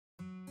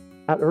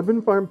At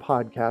Urban Farm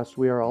Podcast,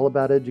 we are all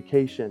about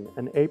education,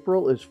 and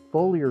April is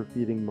foliar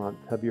feeding month.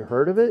 Have you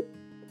heard of it?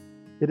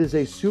 It is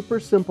a super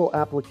simple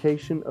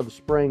application of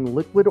spraying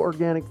liquid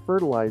organic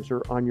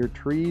fertilizer on your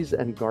trees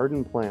and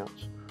garden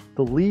plants.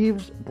 The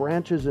leaves,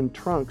 branches, and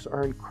trunks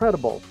are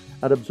incredible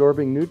at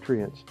absorbing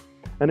nutrients.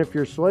 And if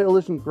your soil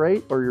isn't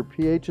great or your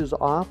pH is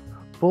off,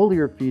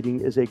 foliar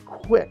feeding is a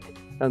quick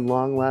and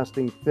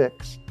long-lasting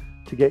fix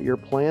to get your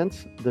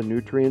plants the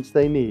nutrients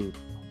they need.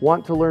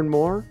 Want to learn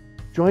more?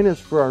 Join us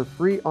for our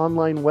free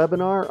online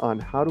webinar on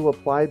how to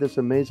apply this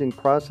amazing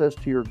process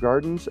to your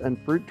gardens and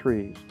fruit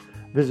trees.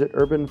 Visit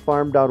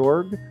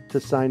urbanfarm.org to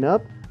sign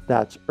up.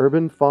 That's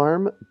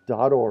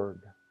urbanfarm.org.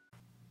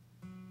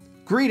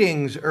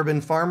 Greetings,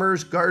 urban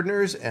farmers,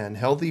 gardeners, and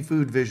healthy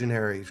food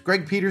visionaries.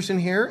 Greg Peterson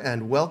here,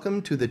 and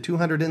welcome to the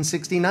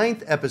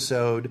 269th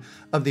episode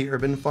of the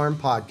Urban Farm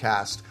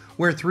Podcast,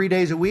 where 3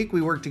 days a week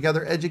we work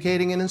together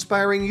educating and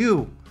inspiring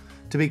you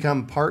to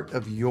become part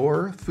of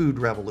your food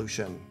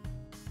revolution.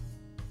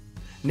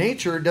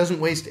 Nature doesn't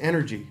waste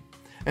energy,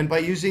 and by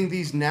using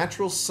these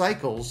natural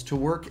cycles to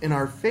work in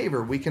our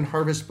favor, we can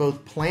harvest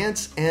both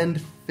plants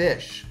and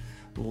fish.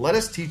 Let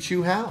us teach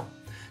you how.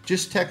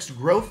 Just text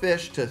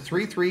GROWFISH to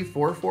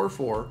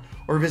 33444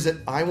 or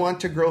visit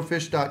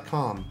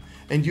iwanttogrowfish.com,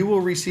 and you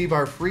will receive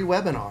our free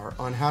webinar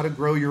on how to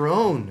grow your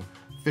own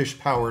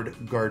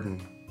fish-powered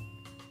garden.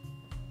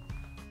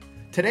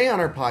 Today on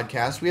our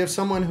podcast, we have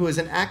someone who is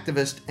an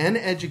activist and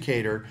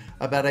educator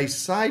about a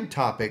side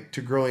topic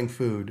to growing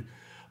food,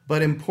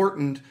 but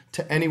important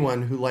to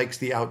anyone who likes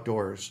the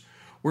outdoors.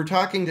 We're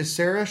talking to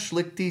Sarah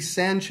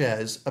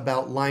Sanchez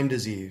about Lyme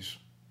disease.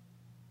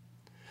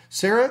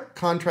 Sarah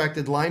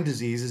contracted Lyme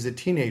disease as a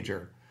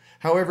teenager.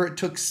 However, it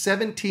took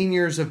 17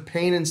 years of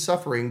pain and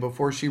suffering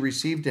before she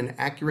received an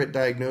accurate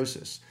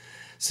diagnosis.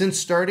 Since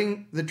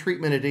starting the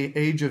treatment at the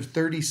age of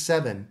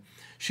 37,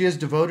 she has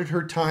devoted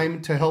her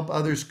time to help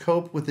others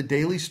cope with the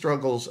daily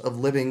struggles of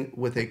living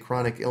with a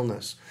chronic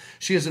illness.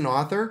 She is an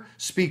author,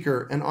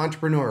 speaker, and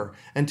entrepreneur,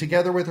 and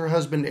together with her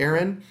husband,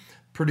 Aaron,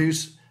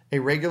 produce a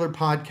regular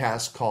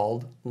podcast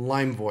called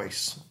Lyme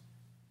Voice.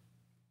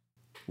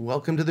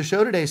 Welcome to the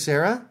show today,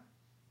 Sarah.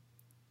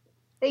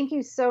 Thank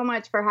you so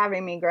much for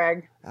having me,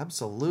 Greg.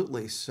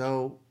 Absolutely.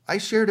 So I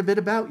shared a bit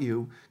about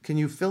you. Can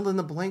you fill in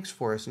the blanks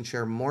for us and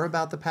share more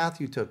about the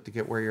path you took to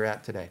get where you're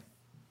at today?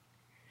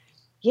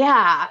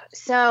 Yeah,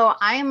 so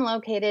I am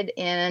located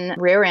in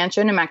Rio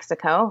Rancho, New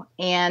Mexico,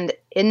 and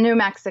in New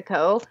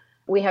Mexico,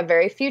 we have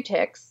very few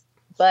ticks,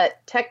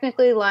 but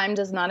technically Lyme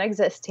does not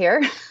exist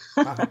here.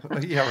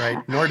 Yeah,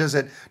 right. Nor does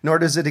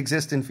it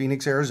exist in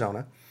Phoenix,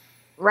 Arizona.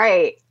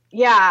 Right.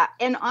 Yeah.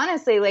 And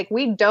honestly,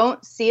 we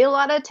don't see a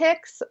lot of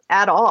ticks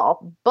at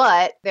all,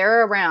 but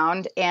they're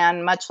around.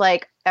 And much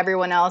like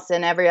everyone else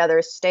in every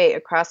other state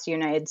across the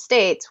United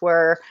States,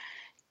 we're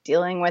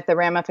dealing with the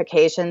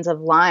ramifications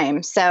of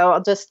Lyme. So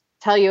I'll just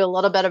tell you a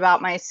little bit about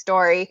my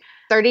story.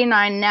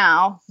 39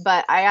 now,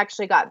 but I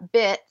actually got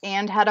bit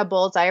and had a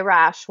bullseye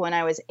rash when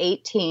I was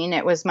 18.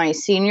 It was my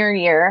senior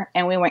year,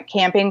 and we went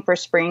camping for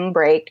spring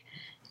break.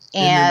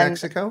 And in New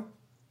Mexico?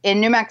 In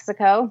New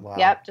Mexico. Wow.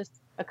 Yep, just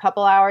a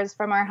couple hours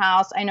from our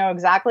house. I know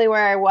exactly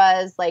where I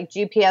was,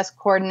 GPS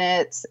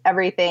coordinates,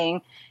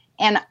 everything.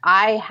 And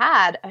I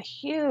had a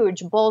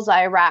huge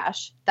bullseye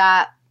rash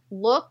that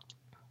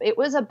it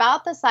was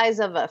about the size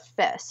of a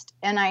fist.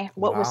 And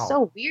what was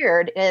so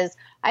weird is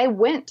I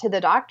went to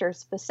the doctor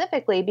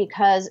specifically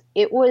because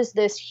it was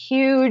this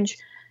huge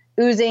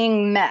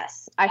oozing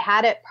mess. I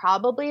had it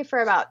probably for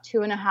about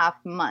 2.5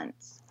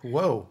 months.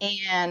 Whoa.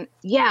 And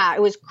yeah,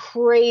 it was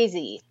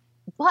crazy.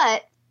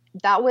 But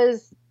that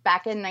was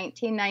back in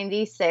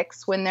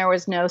 1996 when there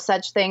was no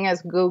such thing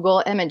as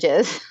Google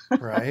Images.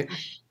 Right.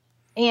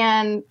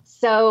 And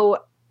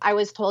so I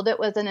was told it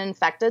was an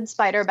infected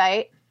spider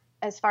bite.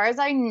 As far as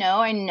I know,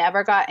 I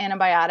never got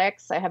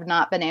antibiotics. I have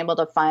not been able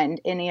to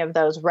find any of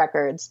those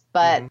records.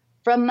 But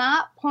from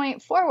that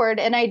point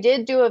forward, and I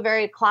did do a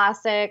very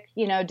classic,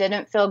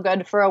 didn't feel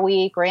good for a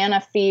week, ran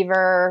a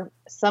fever,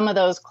 some of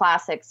those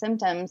classic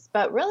symptoms,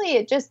 but really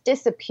it just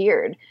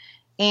disappeared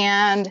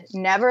and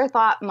never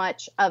thought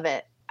much of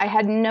it. I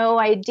had no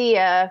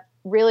idea.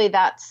 Really,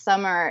 that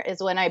summer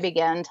is when I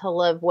began to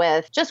live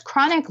with just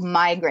chronic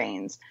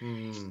migraines.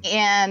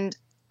 And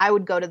I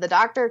would go to the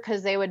doctor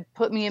because they would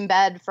put me in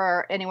bed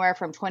for anywhere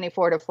from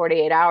 24 to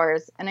 48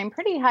 hours. And I'm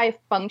pretty high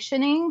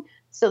functioning.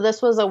 So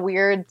this was a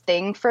weird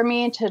thing for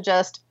me to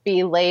just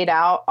be laid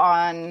out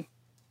on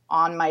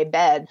my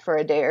bed for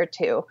a day or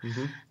two.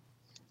 Mm-hmm.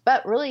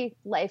 But really,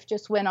 life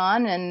just went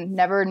on and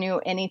never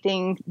knew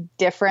anything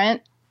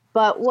different.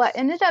 But what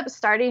ended up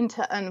starting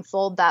to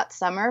unfold that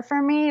summer for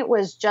me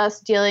was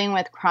just dealing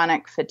with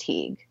chronic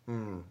fatigue.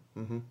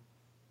 Mm-hmm.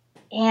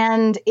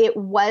 And it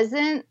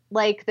wasn't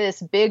like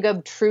this big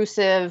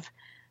obtrusive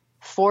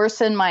force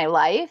in my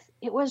life.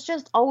 It was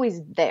just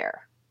always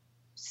there.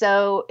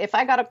 So if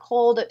I got a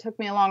cold, it took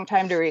me a long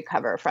time to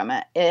recover from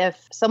it.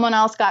 If someone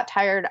else got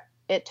tired,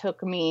 it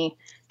took me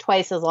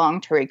twice as long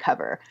to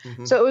recover.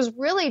 Mm-hmm. So it was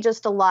really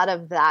just a lot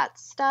of that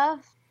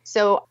stuff.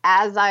 So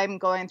as I'm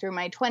going through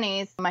my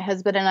 20s, my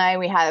husband and I,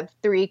 we have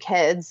 3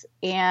 kids.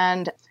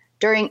 And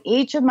during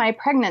each of my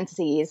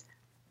pregnancies,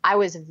 I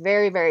was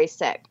very, very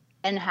sick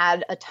and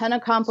had a ton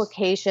of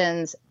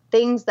complications,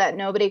 things that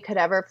nobody could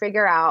ever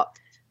figure out.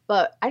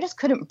 But I just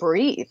couldn't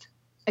breathe.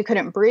 I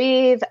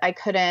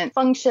couldn't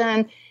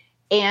function.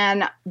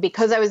 And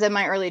because I was in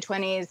my early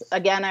 20s,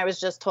 again, I was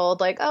just told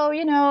like,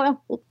 oh,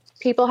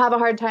 people have a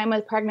hard time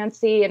with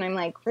pregnancy. And I'm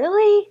like,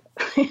 really?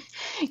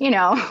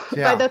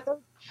 Yeah.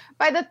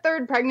 By the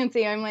third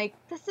pregnancy, I'm like,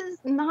 this is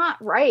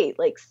not right.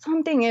 Like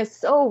something is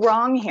so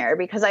wrong here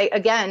because I,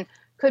 again,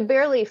 could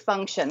barely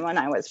function when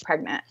I was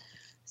pregnant.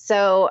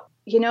 So,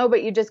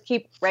 but you just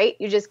keep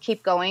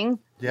going.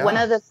 Yeah. One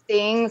of the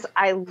things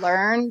I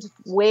learned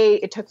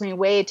it took me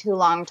way too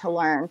long to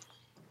learn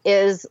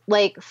is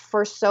like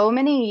for so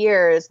many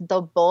years,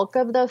 the bulk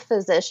of the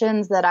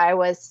physicians that I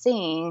was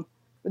seeing,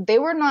 they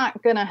were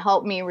not going to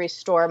help me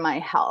restore my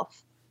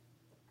health.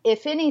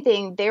 If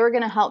anything, they were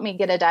going to help me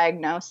get a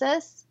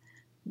diagnosis.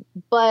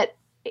 But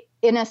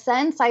in a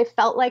sense, I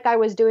felt like I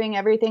was doing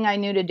everything I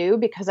knew to do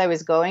because I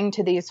was going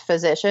to these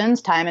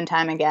physicians time and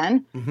time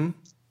again. Mm-hmm.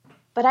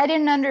 But I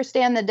didn't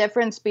understand the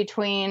difference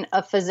between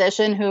a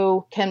physician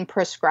who can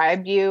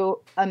prescribe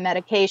you a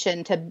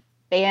medication to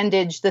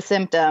bandage the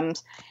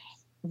symptoms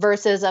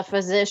versus a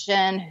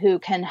physician who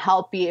can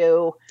help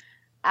you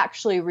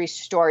actually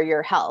restore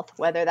your health,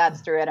 whether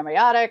that's through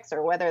antibiotics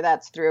or whether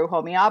that's through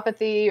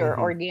homeopathy or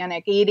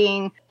organic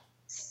eating.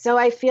 So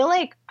I feel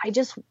like I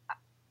just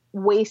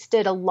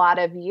wasted a lot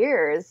of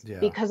years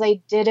because I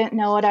didn't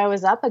know what I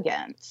was up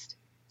against.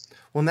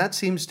 Well, and that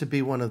seems to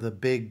be one of the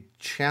big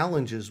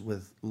challenges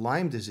with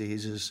Lyme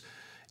disease is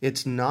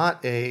it's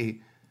not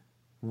a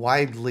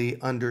widely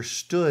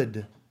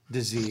understood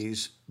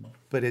disease,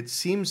 but it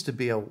seems to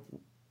be a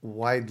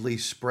widely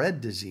spread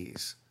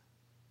disease.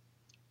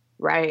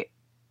 Right.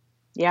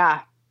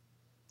 Yeah.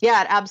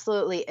 Yeah, it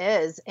absolutely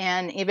is.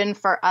 And even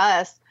for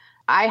us,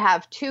 I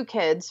have 2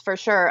 kids for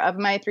sure. Of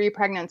my 3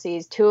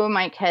 pregnancies, 2 of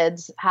my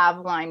kids have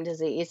Lyme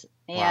disease.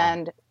 Wow.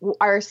 And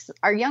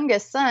our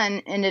youngest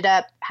son ended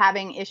up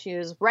having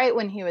issues right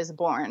when he was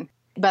born.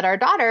 But our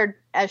daughter,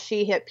 as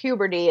she hit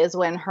puberty, is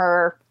when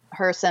her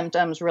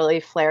symptoms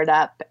really flared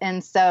up.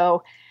 And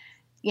so,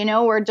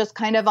 we're just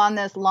kind of on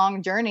this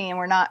long journey and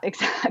we're not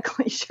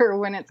exactly sure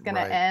when it's going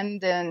to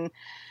end and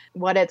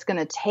what it's going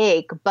to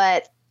take.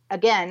 But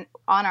again,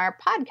 on our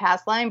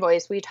podcast, Lyme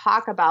Voice, we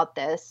talk about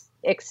this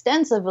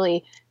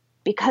extensively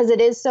because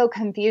it is so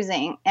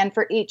confusing. And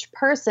for each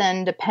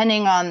person,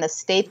 depending on the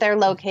state they're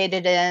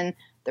located in,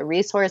 the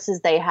resources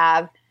they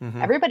have,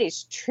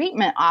 everybody's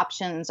treatment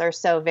options are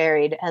so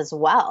varied as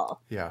well.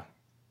 Yeah.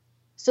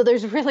 So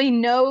there's really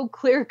no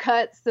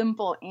clear-cut,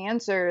 simple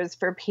answers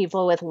for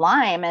people with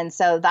Lyme. And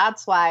so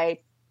that's why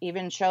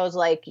even shows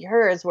like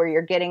yours, where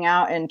you're getting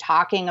out and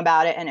talking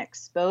about it and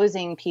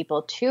exposing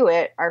people to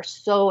it, are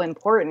so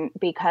important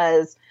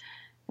because,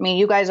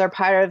 you guys are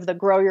part of the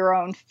Grow Your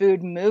Own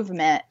Food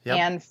movement. Yep.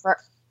 And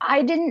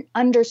I didn't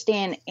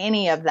understand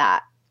any of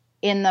that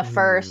in the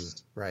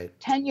first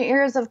 10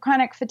 years of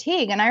chronic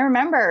fatigue. And I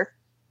remember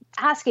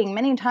asking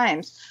many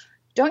times,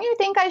 don't you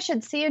think I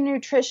should see a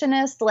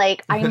nutritionist?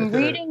 Like, I'm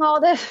reading all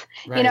this,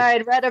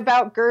 I'd read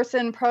about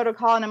Gerson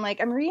protocol and I'm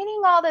like, I'm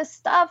reading all this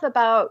stuff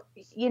about,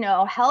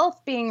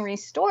 health being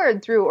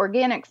restored through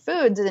organic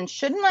foods. And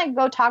shouldn't I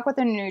go talk with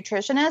a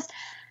nutritionist?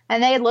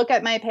 And they look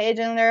at my page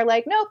and they're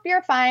like, nope,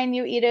 you're fine.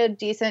 You eat a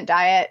decent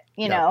diet,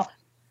 know.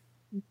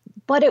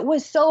 But it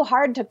was so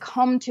hard to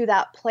come to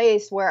that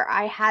place where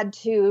I had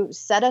to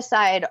set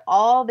aside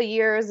all the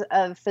years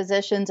of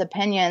physicians'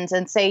 opinions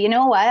and say, you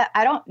know what?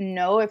 I don't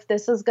know if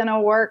this is going to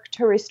work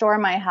to restore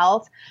my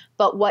health,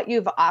 but what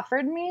you've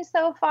offered me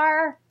so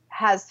far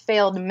has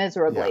failed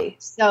miserably. Yeah.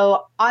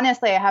 So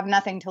honestly, I have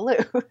nothing to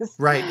lose.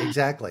 Right,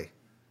 exactly.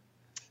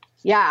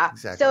 Yeah.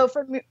 Exactly. So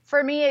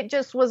for me, it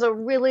just was a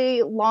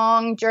really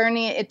long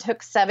journey. It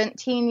took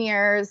 17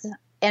 years.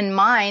 In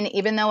mine,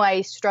 even though I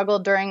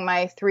struggled during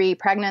my 3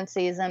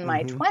 pregnancies in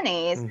my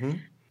 20s,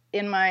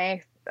 in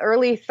my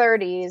early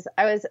 30s,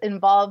 I was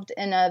involved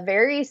in a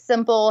very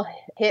simple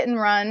hit and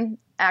run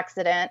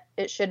accident.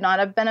 It should not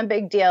have been a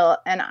big deal.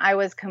 And I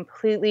was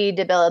completely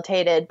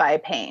debilitated by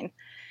pain.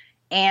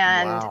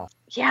 And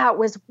yeah, it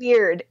was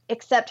weird.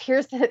 Except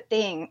here's the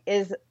thing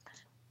is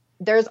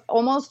there's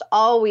almost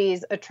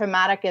always a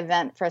traumatic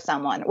event for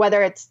someone,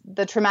 whether it's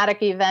the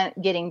traumatic event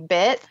getting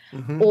bit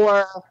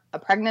or a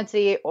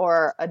pregnancy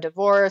or a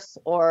divorce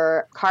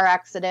or car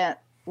accident.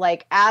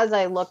 Like, as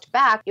I looked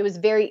back, it was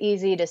very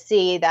easy to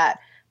see that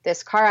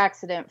this car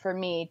accident for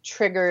me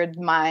triggered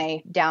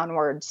my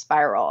downward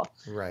spiral.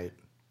 Right.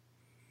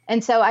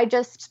 And so I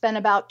just spent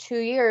about 2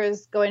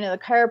 years going to the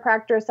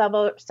chiropractor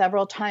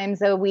several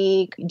times a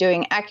week,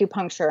 doing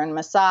acupuncture and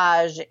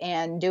massage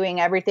and doing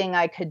everything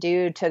I could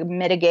do to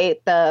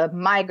mitigate the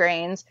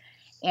migraines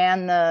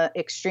and the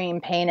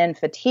extreme pain and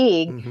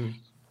fatigue,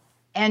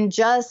 and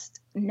just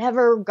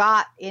never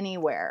got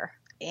anywhere.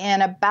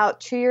 And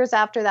about 2 years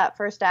after that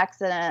first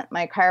accident,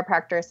 my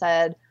chiropractor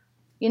said,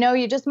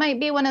 you just might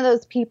be one of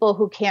those people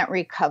who can't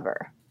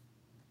recover.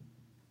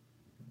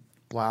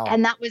 Wow.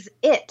 And that was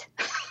it.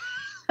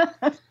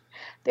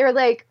 They were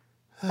like,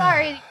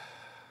 sorry,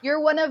 you're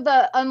one of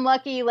the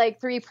unlucky, like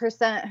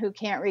 3% who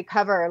can't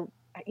recover,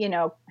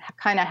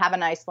 kind of have a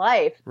nice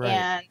life.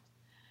 Right.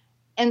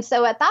 And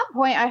so at that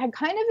point, I had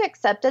kind of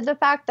accepted the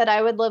fact that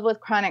I would live with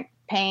chronic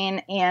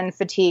pain and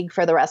fatigue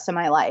for the rest of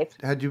my life.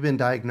 Had you been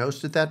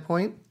diagnosed at that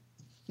point?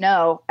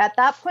 No, at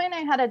that point, I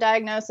had a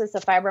diagnosis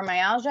of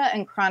fibromyalgia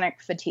and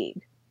chronic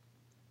fatigue.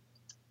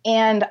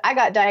 And I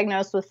got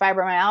diagnosed with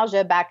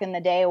fibromyalgia back in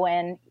the day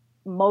when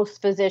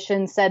most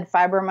physicians said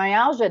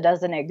fibromyalgia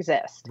doesn't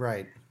exist.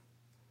 Right.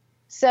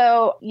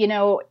 So,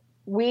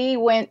 we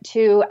went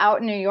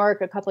out in New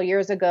York a couple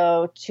years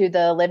ago to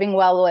the Living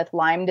Well with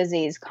Lyme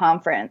Disease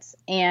conference,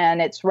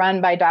 and it's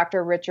run by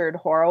Dr. Richard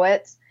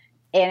Horowitz,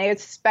 and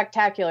it's a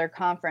spectacular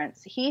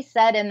conference. He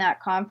said in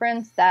that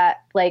conference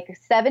that like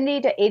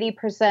 70 to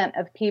 80%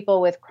 of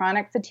people with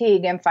chronic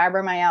fatigue and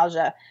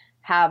fibromyalgia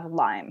have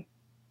Lyme.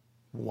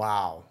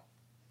 Wow.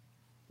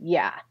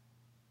 Yeah.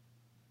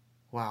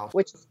 Wow.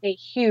 Which is a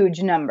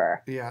huge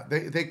number. Yeah.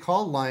 They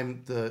call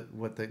Lyme the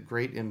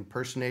great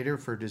impersonator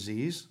for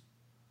disease.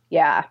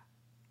 Yeah.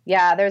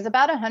 Yeah. There's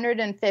about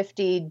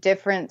 150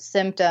 different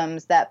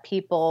symptoms that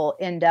people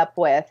end up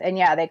with. And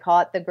yeah, they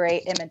call it the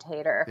great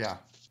imitator. Yeah.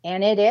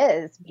 And it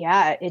is.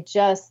 Yeah. It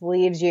just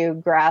leaves you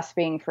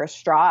grasping for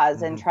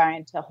straws and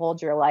trying to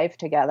hold your life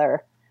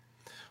together.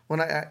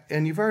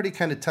 And you've already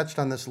kind of touched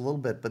on this a little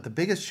bit, but the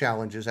biggest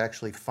challenge is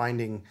actually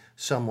finding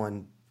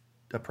someone,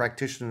 a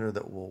practitioner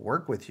that will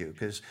work with you.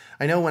 Because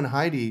I know when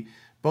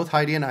both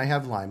Heidi and I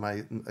have Lyme.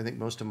 I think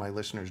most of my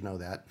listeners know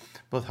that.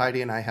 Both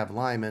Heidi and I have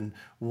Lyme. And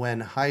when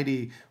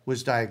Heidi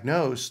was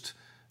diagnosed,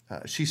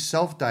 she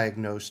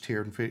self-diagnosed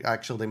here.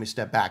 Actually, let me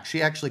step back.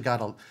 She actually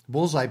got a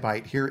bullseye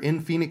bite here in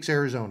Phoenix,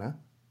 Arizona,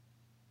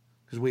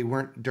 because we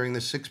weren't, during the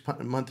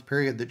 6-month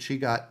period that she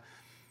got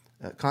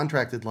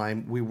contracted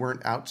Lyme, we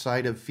weren't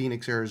outside of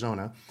Phoenix,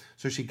 Arizona.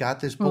 So she got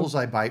this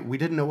bullseye bite. We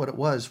didn't know what it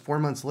was. 4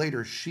 months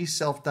later, she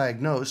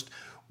self-diagnosed,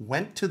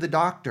 went to the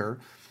doctor.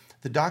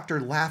 The doctor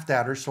laughed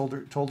at her,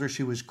 told her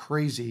she was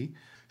crazy.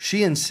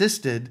 She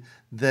insisted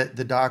that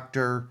the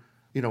doctor,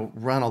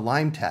 run a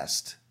Lyme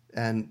test.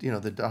 And,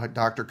 the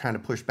doctor kind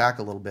of pushed back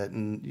a little bit.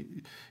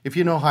 And if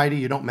you know Heidi,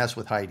 you don't mess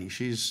with Heidi.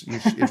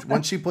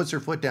 Once she puts her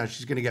foot down,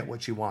 she's going to get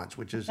what she wants,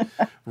 which is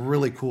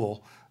really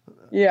cool.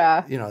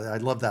 Yeah. I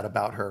love that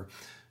about her.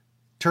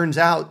 Turns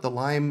out the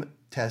Lyme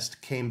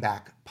test came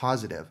back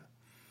positive.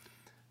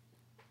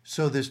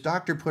 So this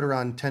doctor put her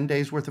on 10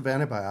 days worth of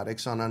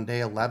antibiotics. On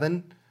day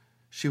 11,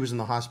 she was in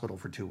the hospital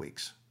for 2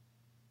 weeks.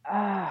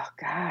 Oh,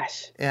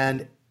 gosh.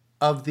 And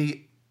of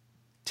the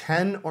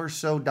 10 or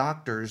so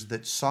doctors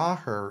that saw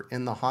her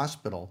in the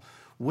hospital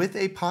with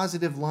a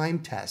positive Lyme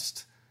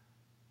test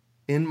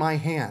in my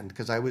hand,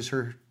 because I was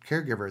her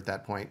caregiver at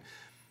that point.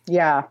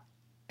 Yeah.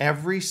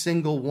 Every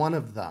single one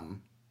of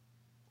them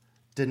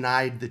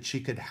denied that she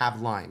could have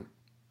Lyme.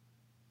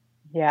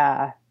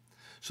 Yeah.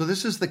 So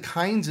this is the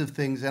kinds of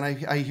things, and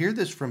I hear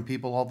this from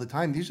people all the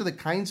time. These are the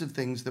kinds of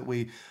things that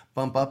we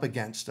bump up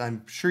against.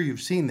 I'm sure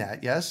you've seen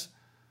that, yes?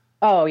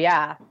 Oh,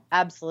 yeah,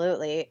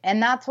 absolutely.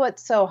 And that's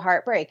what's so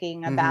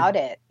heartbreaking about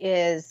it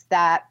is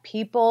that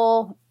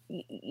people,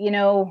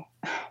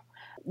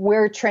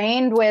 we're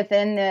trained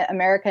within the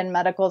American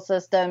medical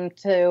system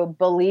to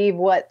believe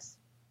what's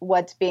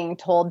being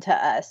told to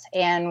us.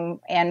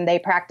 And they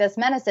practice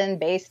medicine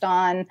based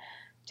on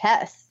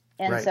tests.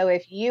 And Right. So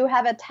if you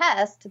have a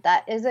test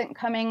that isn't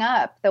coming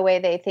up the way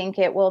they think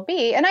it will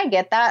be, and I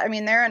get that. I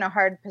mean, they're in a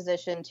hard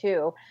position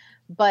too,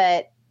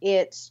 but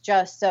it's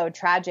just so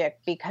tragic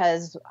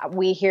because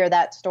we hear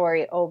that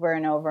story over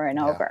and over and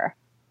over.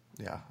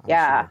 Yeah.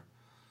 Yeah. Sure.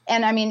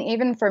 And I mean,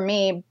 even for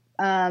me,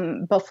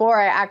 before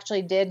I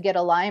actually did get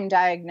a Lyme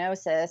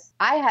diagnosis,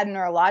 I had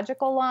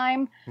neurological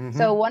Lyme.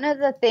 So one of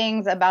the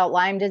things about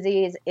Lyme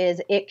disease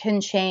is it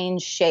can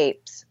change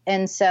shapes.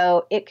 And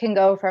so it can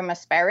go from a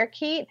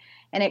spirochete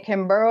and it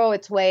can burrow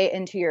its way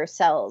into your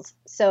cells.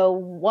 So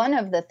one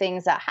of the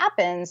things that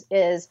happens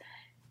is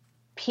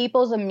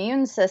people's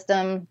immune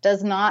system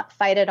does not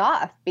fight it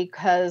off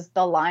because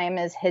the Lyme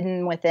is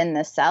hidden within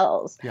the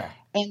cells. Yeah.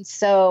 And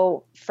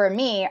so for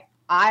me,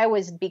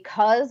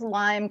 because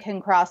Lyme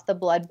can cross the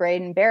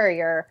blood-brain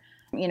barrier,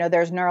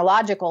 there's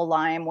neurological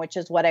Lyme, which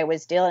is what I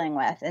was dealing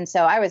with. And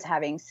so I was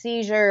having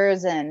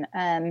seizures and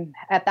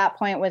at that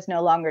point was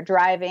no longer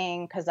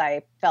driving because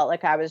I felt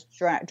like I was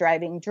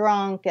driving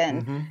drunk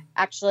and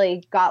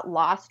actually got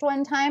lost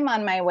one time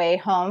on my way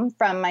home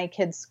from my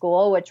kids'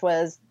 school, which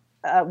was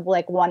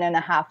like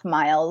 1.5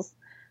 miles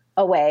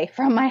away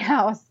from my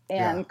house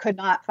and could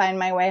not find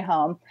my way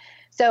home.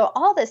 So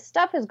all this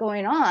stuff is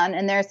going on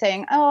and they're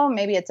saying, oh,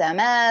 maybe it's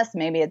MS,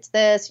 maybe it's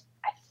this.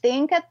 I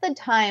think at the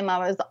time I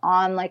was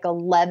on like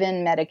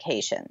 11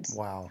 medications.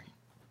 Wow.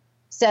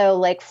 So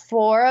like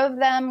 4 of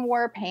them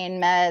were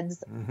pain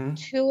meds.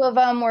 2 of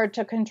them were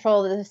to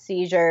control the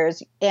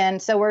seizures.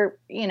 And so we're,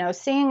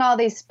 seeing all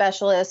these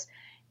specialists.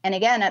 And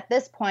again, at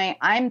this point,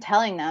 I'm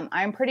telling them,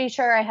 I'm pretty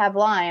sure I have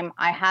Lyme.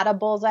 I had a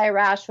bullseye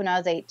rash when I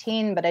was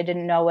 18, but I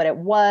didn't know what it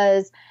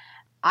was.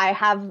 I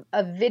have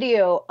a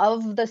video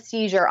of the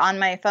seizure on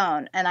my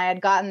phone, and I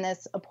had gotten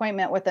this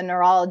appointment with a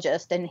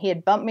neurologist, and he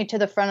had bumped me to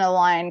the front of the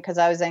line because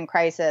I was in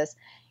crisis.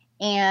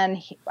 And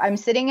I'm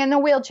sitting in a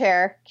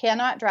wheelchair,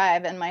 cannot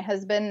drive, and my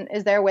husband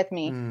is there with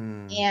me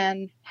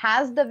and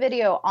has the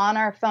video on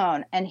our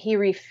phone, and he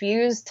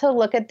refused to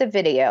look at the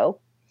video.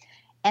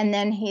 And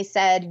then he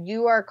said,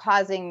 "You are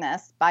causing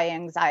this by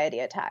anxiety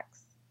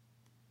attacks."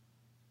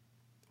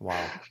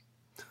 Wow.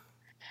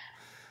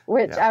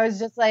 Which I was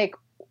just like,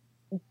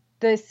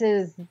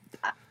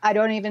 I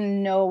don't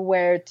even know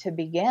where to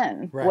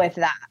begin with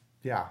that.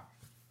 Yeah.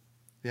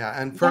 Yeah.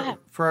 And for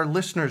our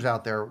listeners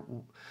out there,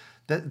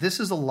 this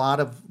is a lot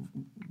of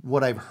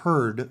what I've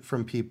heard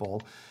from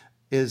people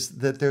is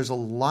that there's a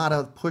lot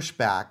of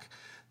pushback.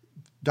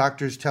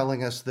 Doctors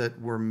telling us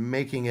that we're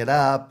making it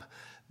up,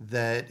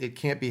 that it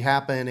can't be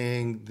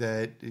happening,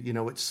 that,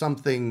 it's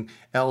something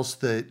else,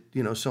 that,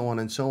 so on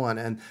and so on.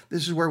 And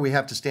this is where we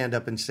have to stand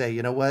up and say,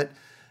 you know what?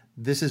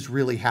 This is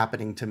really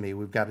happening to me.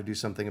 We've got to do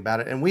something about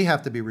it. And we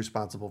have to be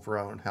responsible for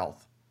our own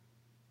health.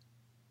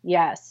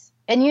 Yes.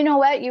 And you know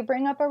what? You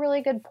bring up a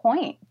really good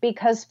point,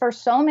 because for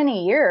so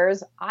many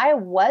years, I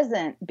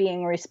wasn't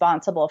being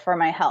responsible for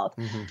my health.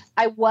 Mm-hmm.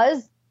 I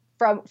was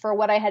for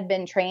what I had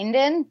been trained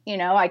in.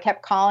 I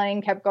kept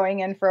calling, kept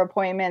going in for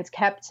appointments,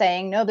 kept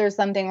saying, no, there's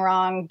something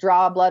wrong,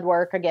 draw blood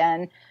work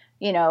again,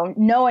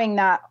 knowing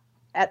that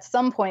at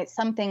some point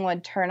something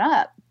would turn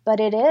up. But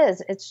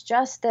it's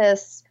just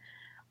this.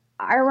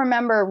 I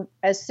remember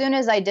as soon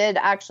as I did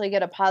actually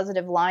get a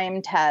positive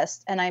Lyme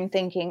test, and I'm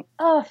thinking,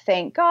 oh,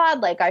 thank God,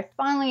 like I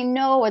finally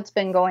know what's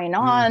been going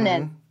on.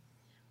 Mm-hmm.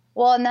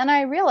 And then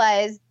I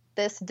realized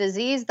this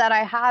disease that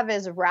I have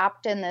is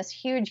wrapped in this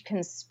huge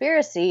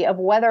conspiracy of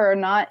whether or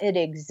not it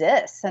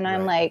exists. And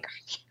I'm like,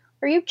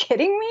 are you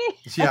kidding me?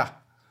 Yeah.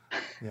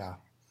 Yeah.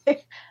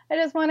 I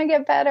just want to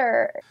get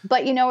better.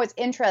 But it's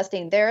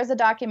interesting. There is a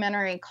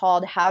documentary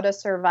called How to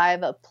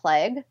Survive a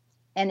Plague.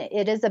 And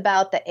it is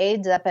about the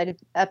AIDS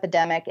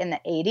epidemic in the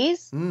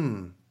 80s.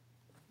 Mm.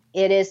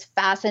 It is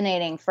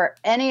fascinating. For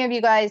any of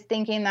you guys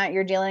thinking that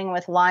you're dealing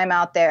with Lyme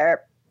out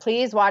there,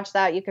 please watch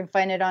that. You can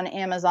find it on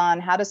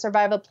Amazon, How to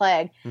Survive a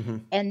Plague. Mm-hmm.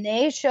 And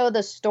they show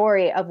the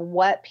story of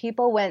what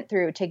people went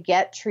through to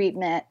get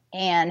treatment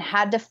and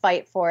had to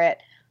fight for it.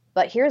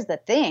 But here's the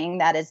thing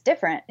that is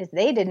different is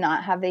they did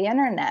not have the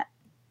internet.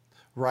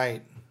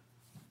 Right?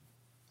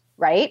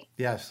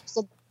 Yes.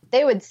 So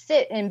they would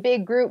sit in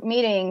big group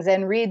meetings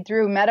and read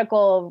through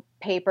medical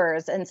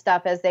papers and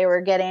stuff as they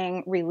were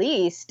getting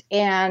released.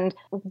 And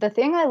the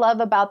thing I love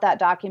about that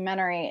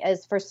documentary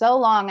is for so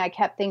long I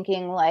kept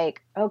thinking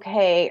like,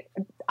 okay,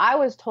 I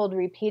was told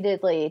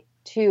repeatedly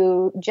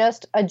to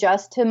just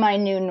adjust to my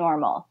new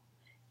normal.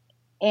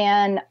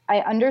 And I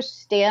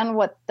understand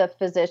what the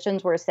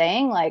physicians were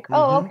saying, like, mm-hmm.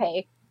 Oh,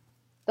 okay,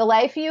 the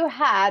life you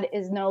had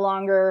is no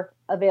longer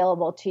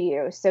available to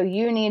you. So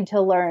you need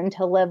to learn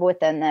to live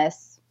within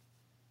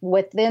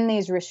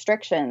these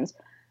restrictions.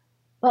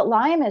 But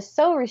Lyme is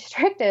so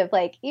restrictive.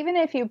 Like, even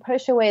if you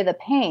push away the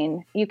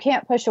pain, you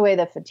can't push away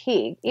the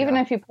fatigue. Even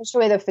if you push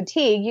away the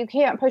fatigue, you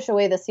can't push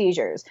away the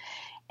seizures.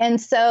 And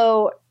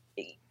so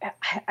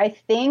I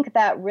think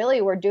that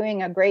really we're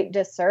doing a great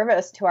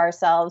disservice to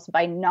ourselves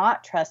by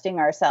not trusting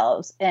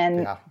ourselves.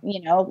 And,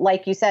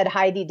 like you said,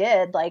 Heidi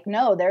did, like,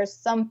 no, there's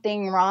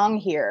something wrong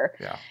here.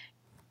 Yeah.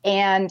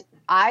 And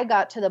I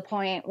got to the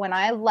point when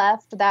I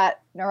left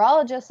that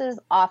neurologist's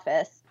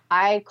office,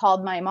 I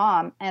called my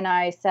mom and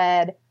I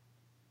said,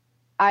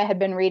 I had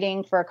been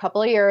reading for a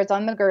couple of years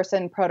on the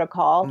Gerson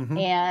protocol. Mm-hmm.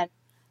 And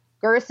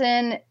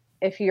Gerson,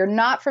 if you're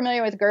not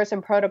familiar with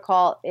Gerson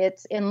protocol,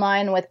 it's in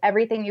line with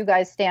everything you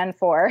guys stand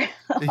for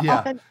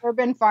on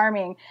urban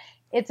farming.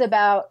 It's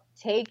about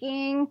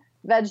taking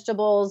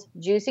vegetables,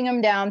 juicing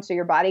them down so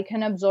your body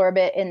can absorb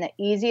it in the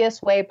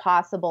easiest way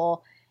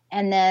possible.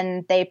 And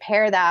then they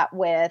pair that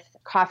with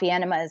coffee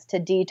enemas to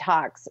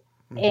detox.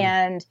 Mm-hmm.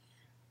 And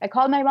I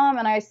called my mom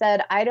and I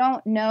said, I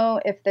don't know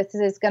if this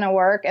is going to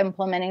work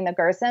implementing the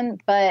Gerson,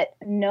 but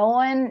no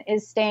one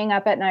is staying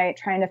up at night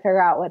trying to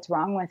figure out what's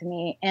wrong with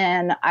me.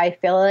 And I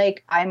feel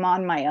like I'm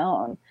on my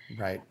own.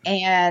 Right.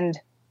 And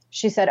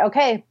she said,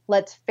 okay,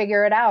 let's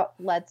figure it out.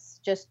 Let's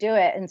just do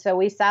it. And so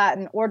we sat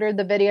and ordered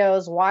the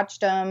videos,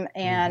 watched them.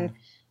 And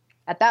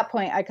at that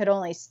point, I could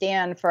only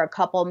stand for a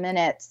couple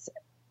minutes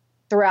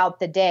throughout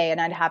the day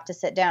and I'd have to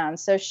sit down.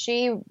 So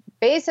she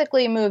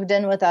basically moved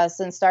in with us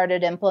and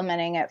started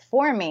implementing it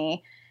for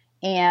me.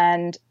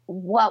 And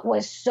what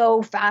was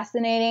so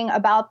fascinating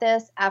about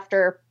this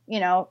after,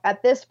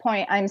 at this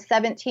point, I'm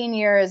 17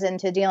 years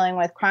into dealing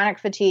with chronic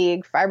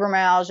fatigue,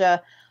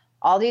 fibromyalgia,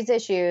 all these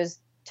issues,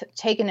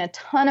 taking a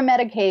ton of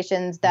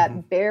medications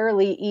that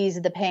barely ease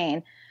the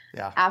pain.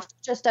 Yeah. After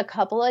just a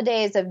couple of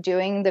days of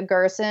doing the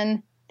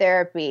Gerson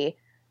therapy,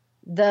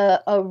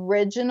 the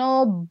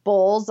original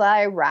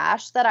bullseye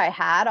rash that I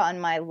had on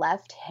my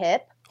left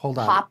hip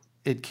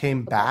it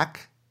came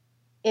back?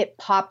 It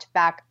popped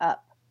back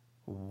up.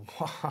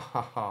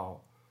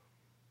 Wow.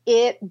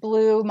 It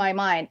blew my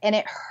mind and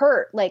it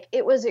hurt. Like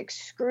it was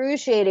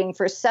excruciating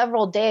for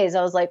several days.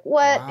 I was like,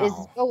 what is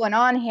Wow. going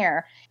on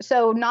here?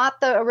 So not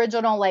the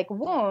original like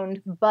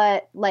wound,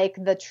 but like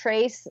the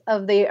trace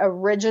of the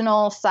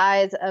original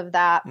size of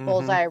that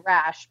bullseye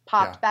rash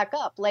popped back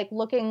up, like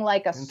looking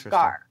like a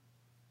scar.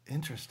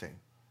 Interesting.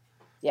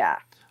 Yeah.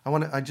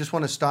 I just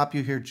want to stop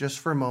you here just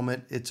for a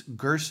moment. It's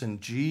Gerson,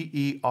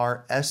 Gerson.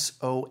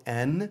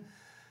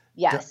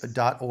 Yes.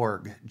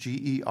 .org,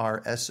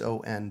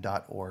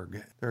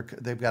 GERSON.org.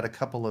 They've got a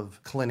couple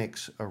of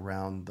clinics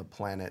around the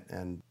planet,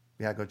 and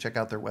yeah, go check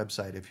out their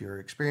website if you're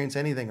experiencing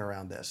anything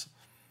around this.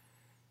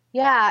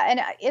 Yeah, and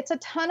it's a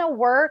ton of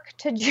work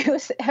to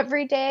juice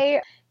every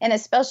day, and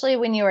especially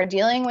when you are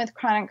dealing with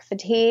chronic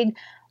fatigue,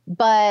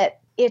 but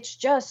it's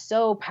just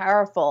so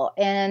powerful.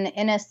 And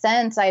in a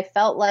sense, I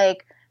felt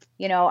like,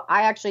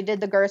 I actually did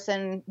the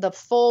Gerson, the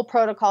full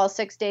protocol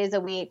 6 days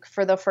a week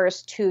for the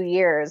first 2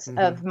 years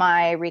of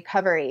my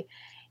recovery.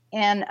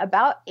 And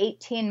about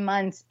 18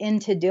 months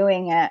into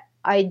doing it,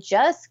 I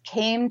just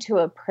came to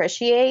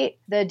appreciate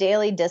the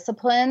daily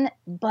discipline,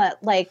 but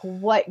like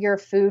what your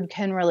food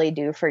can really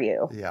do for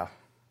you. Yeah.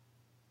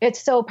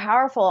 It's so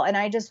powerful. And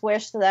I just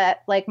wish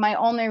that, like, my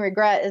only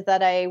regret is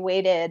that I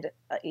waited,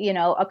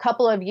 a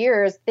couple of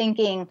years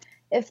thinking,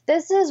 if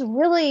this is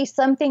really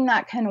something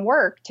that can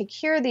work to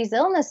cure these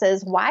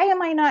illnesses, why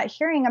am I not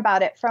hearing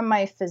about it from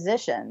my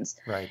physicians?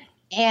 Right.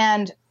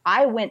 And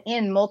I went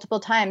in multiple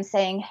times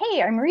saying,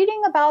 hey, I'm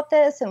reading about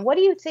this, and what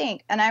do you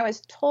think? And I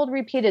was told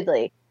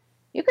repeatedly,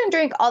 you can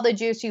drink all the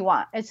juice you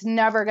want. It's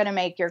never going to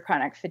make your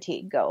chronic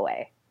fatigue go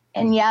away.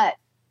 And yet,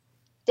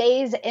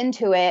 days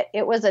into it,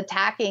 it was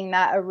attacking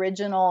that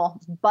original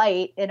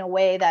bite in a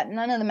way that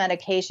none of the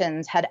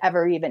medications had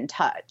ever even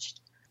touched.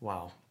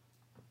 Wow.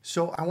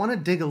 So I want to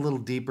dig a little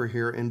deeper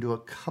here into a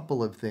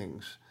couple of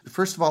things.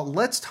 First of all,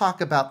 let's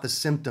talk about the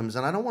symptoms.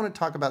 And I don't want to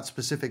talk about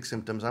specific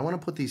symptoms. I want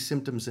to put these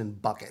symptoms in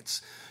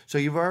buckets. So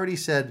you've already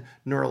said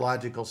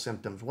neurological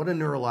symptoms. What do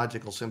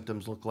neurological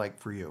symptoms look like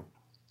for you?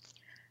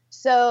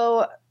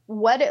 So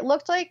what it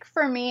looked like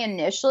for me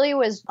initially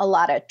was a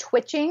lot of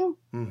twitching,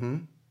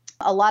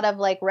 a lot of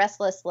like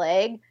restless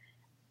leg.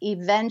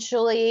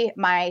 Eventually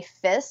my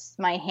fists,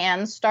 my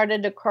hands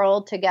started to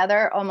curl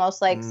together,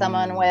 almost like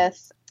someone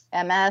with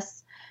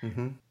MS.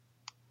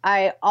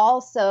 I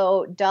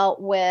also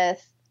dealt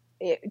with,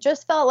 it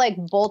just felt like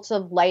bolts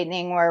of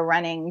lightning were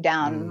running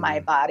down my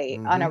body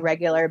on a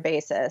regular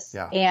basis.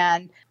 Yeah.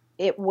 And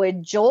it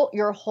would jolt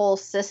your whole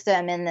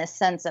system in this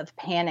sense of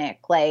panic,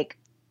 like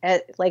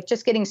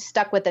just getting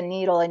stuck with a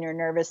needle in your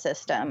nervous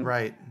system.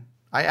 Right.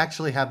 I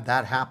actually have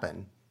that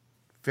happen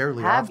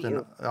fairly Have often.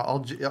 you?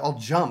 I'll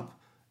jump.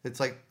 It's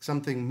like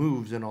something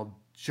moves and I'll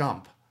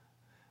jump.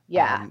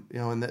 Yeah.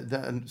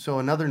 And so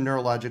another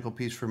neurological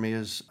piece for me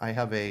is I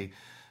have a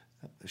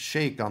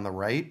shake on the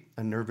right,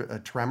 a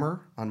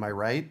tremor on my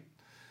right,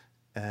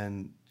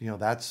 and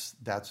that's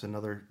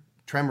another,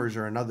 tremors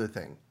are another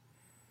thing.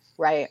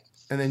 Right.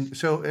 And then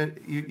so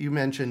you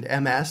mentioned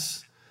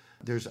MS.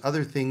 There's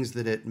other things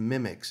that it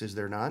mimics, is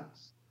there not?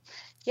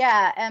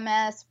 Yeah,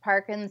 MS,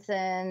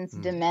 Parkinson's,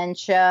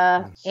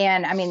 dementia.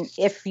 And I mean,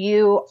 if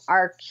you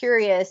are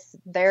curious,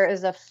 there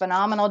is a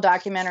phenomenal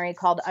documentary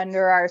called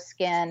Under Our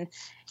Skin.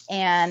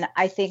 And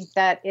I think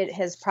that it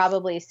has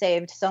probably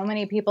saved so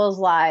many people's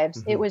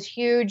lives. It was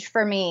huge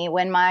for me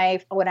when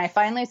I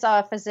finally saw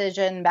a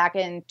physician back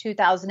in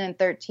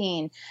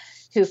 2013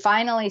 who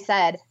finally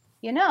said,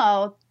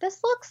 this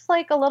looks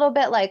like a little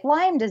bit like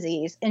Lyme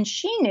disease. And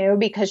she knew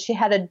because she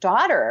had a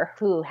daughter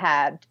who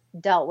had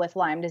dealt with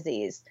Lyme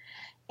disease.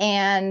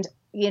 And,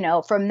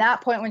 from that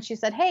point when she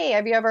said, hey,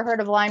 have you ever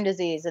heard of Lyme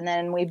disease? And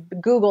then we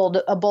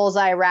Googled a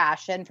bullseye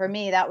rash. And for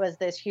me, that was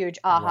this huge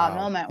aha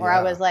moment where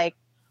I was like,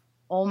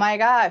 oh my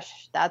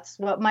gosh, that's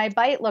what my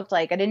bite looked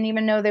like. I didn't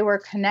even know they were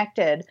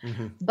connected.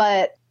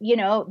 But,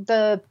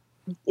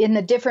 in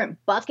the different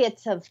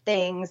buckets of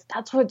things,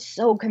 that's what's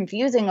so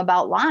confusing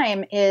about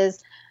Lyme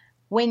is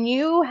when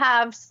you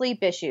have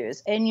sleep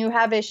issues and you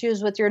have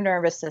issues with your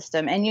nervous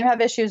system and you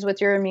have issues with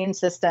your immune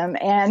system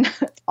and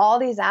all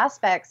these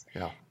aspects,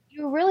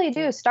 you really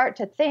do start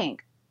to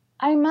think,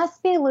 I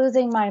must be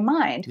losing my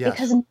mind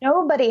because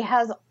nobody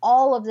has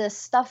all of this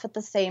stuff at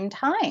the same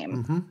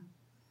time.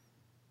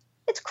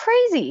 It's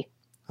crazy.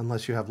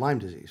 Unless you have Lyme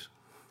disease.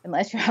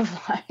 Unless you have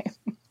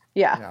Lyme.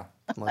 Yeah,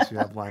 unless you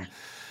have Lyme.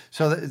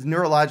 So the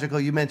neurological,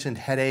 you mentioned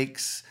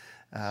headaches.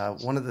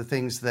 One of the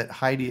things that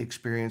Heidi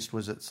experienced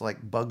was it's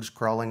like bugs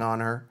crawling on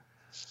her.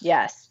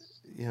 Yes.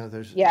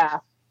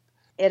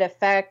 It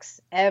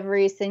affects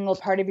every single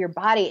part of your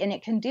body. And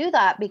it can do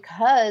that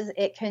because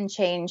it can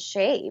change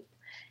shape.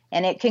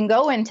 And it can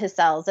go into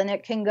cells and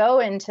it can go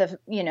into,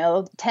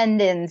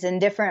 tendons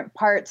and different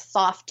parts,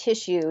 soft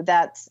tissue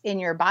that's in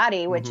your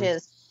body, which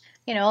is,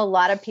 a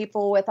lot of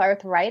people with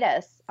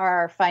arthritis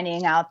are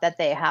finding out that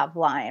they have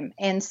Lyme.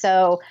 And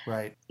so,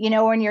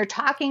 when you're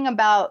talking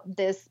about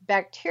this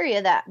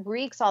bacteria that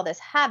wreaks all this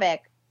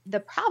havoc, the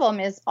problem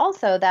is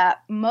also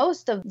that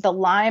most of the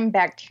Lyme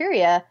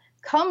bacteria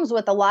comes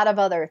with a lot of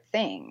other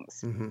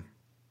things.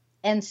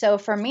 And so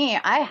for me,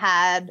 I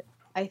had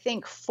I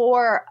think,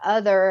 4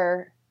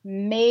 other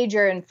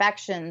major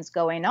infections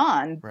going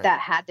on that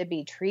had to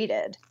be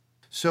treated.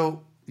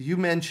 So you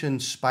mentioned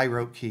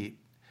spirochete.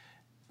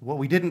 What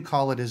we didn't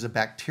call it is a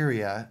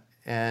bacteria,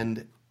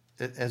 and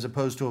as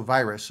opposed to a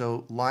virus.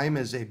 So Lyme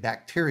is a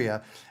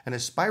bacteria, and a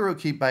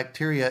spirochete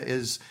bacteria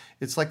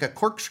it's like a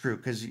corkscrew,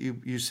 because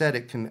you said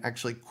it can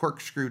actually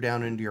corkscrew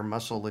down into your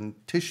muscle and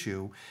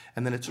tissue,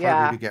 and then it's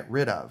harder to get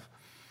rid of.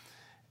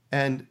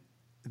 And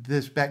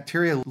this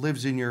bacteria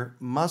lives in your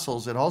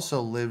muscles. It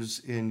also lives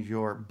in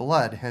your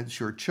blood, hence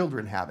your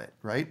children have it,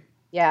 right?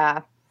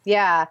 Yeah.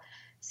 Yeah.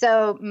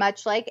 So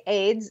much like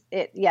AIDS,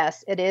 it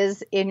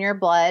is in your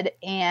blood.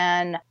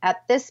 And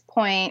at this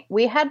point,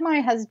 we had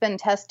my husband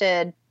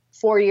tested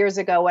 4 years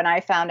ago when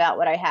I found out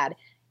what I had.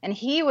 And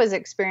he was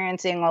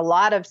experiencing a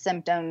lot of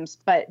symptoms,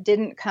 but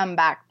didn't come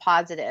back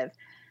positive.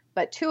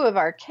 But 2 of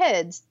our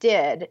kids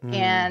did.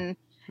 And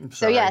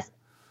so, yes.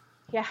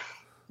 Yeah,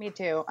 me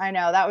too. I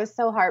know. That was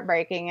so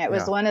heartbreaking. It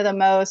was one of the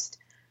most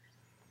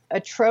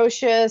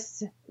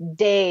atrocious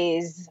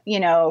days,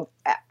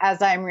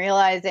 as I'm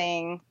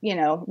realizing,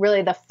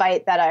 really the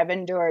fight that I've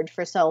endured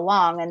for so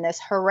long and this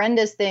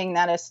horrendous thing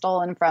that is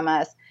stolen from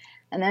us.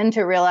 And then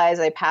to realize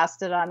I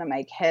passed it on to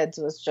my kids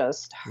was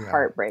just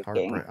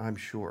heartbreaking. I'm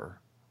sure.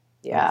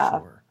 Yeah.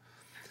 I'm sure.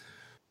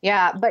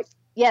 Yeah. But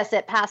yes,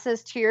 it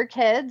passes to your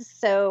kids.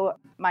 So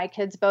my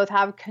kids both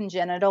have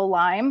congenital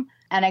Lyme.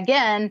 And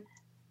again,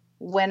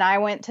 when I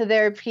went to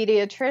their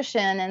pediatrician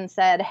and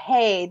said,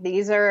 hey,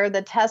 these are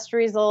the test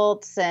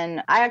results,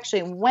 and I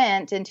actually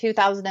went in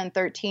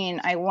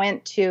 2013, I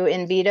went to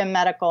Invita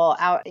Medical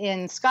out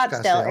in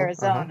Scottsdale,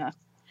 Arizona.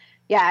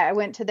 Yeah, I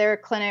went to their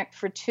clinic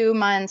for 2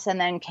 months and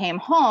then came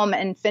home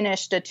and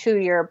finished a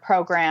 2-year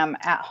program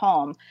at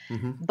home.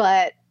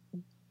 But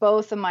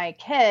both of my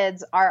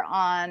kids are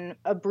on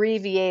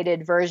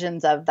abbreviated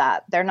versions of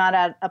that. They're not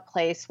at a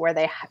place where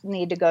they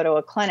need to go to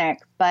a clinic,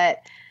 but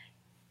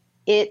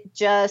it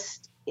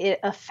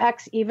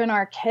affects even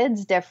our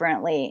kids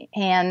differently.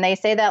 And they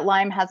say that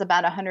Lyme has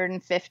about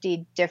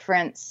 150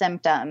 different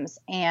symptoms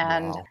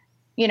and,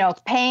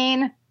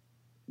 pain,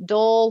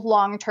 dull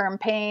long-term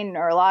pain,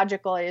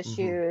 neurological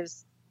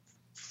issues,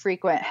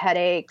 frequent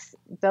headaches.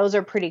 Those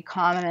are pretty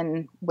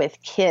common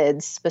with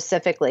kids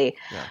specifically.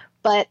 Yeah.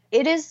 But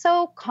it is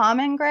so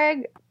common,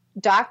 Greg.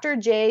 Dr.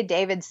 Jay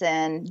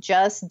Davidson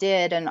just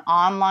did an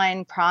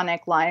online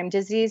chronic Lyme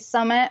disease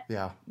summit.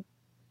 Yeah.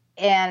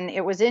 And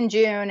it was in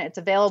June. It's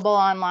available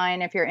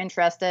online if you're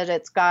interested.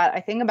 It's got, I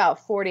think,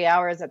 about 40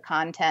 hours of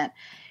content.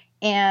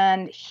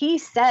 And he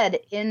said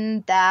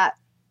in that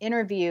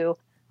interview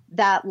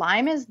that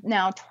Lyme is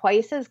now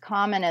twice as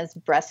common as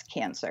breast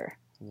cancer.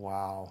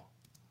 Wow.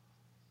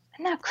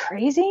 Isn't that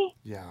crazy?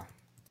 Yeah.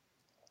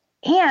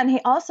 And he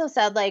also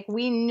said,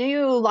 we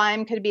knew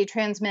Lyme could be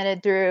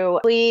transmitted through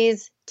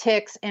fleas,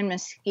 ticks, and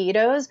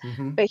mosquitoes.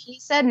 But he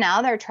said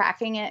now they're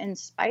tracking it in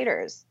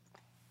spiders.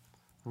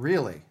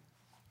 Really?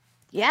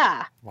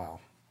 Yeah. Wow.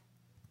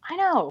 I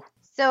know.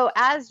 So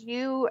as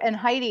you and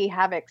Heidi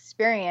have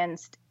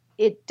experienced,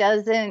 it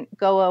doesn't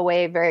go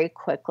away very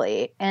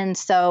quickly. And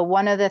so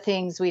one of the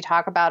things we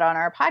talk about on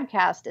our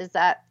podcast is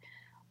that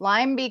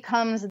Lyme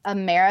becomes a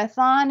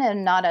marathon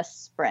and not a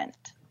sprint.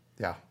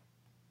 Yeah.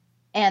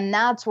 And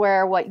that's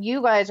where what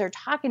you guys are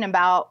talking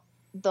about,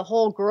 the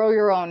whole grow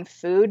your own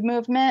food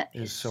movement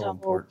is so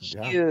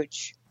important.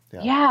 Huge.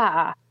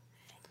 Yeah.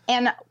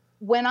 And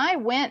when I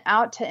went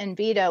out to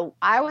Invita,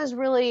 I was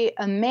really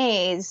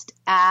amazed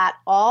at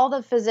all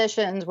the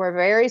physicians were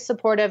very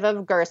supportive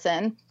of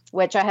Gerson,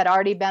 which I had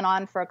already been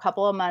on for a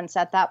couple of months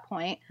at that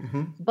point.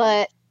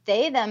 But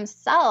they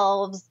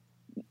themselves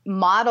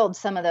modeled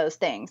some of those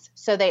things.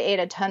 So they ate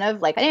a ton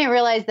of, I didn't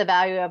realize the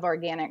value of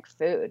organic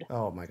food.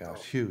 Oh my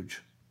gosh,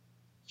 huge.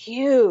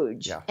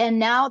 Yeah. And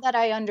now that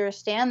I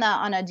understand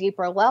that on a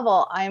deeper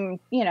level,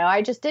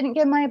 I just didn't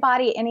give my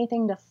body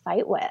anything to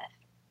fight with.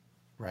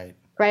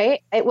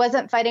 Right? It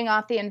wasn't fighting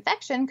off the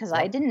infection because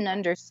I didn't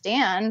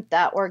understand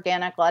that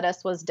organic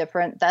lettuce was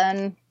different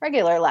than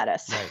regular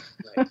lettuce.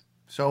 Right.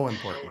 So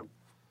important.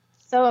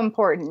 So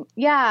important.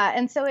 Yeah.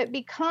 And so it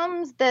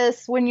becomes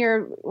this when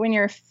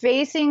you're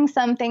facing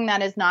something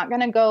that is not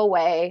going to go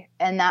away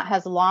and that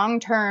has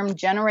long-term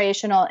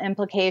generational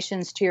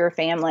implications to your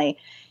family,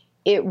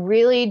 it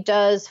really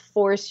does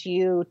force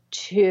you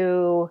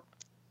to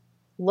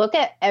look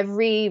at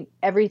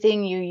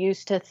everything you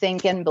used to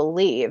think and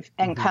believe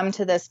and come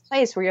to this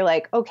place where you're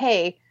like,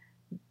 okay,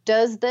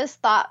 does this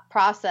thought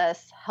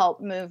process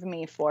help move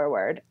me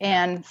forward?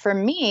 And for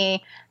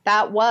me,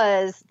 that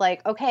was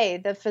okay,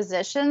 the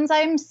physicians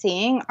I'm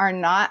seeing are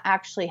not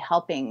actually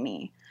helping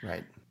me.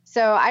 Right.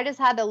 So I just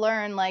had to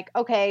learn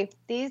okay,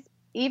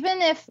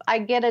 even if I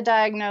get a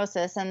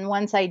diagnosis, and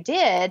once I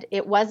did,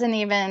 it wasn't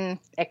even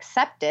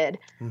accepted.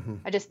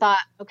 I just thought,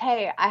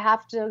 okay, I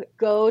have to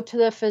go to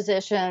the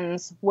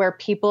physicians where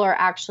people are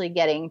actually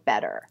getting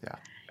better. Yeah.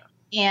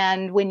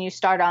 And when you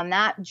start on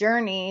that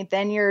journey,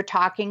 then you're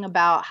talking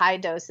about high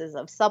doses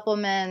of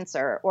supplements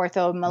or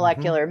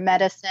orthomolecular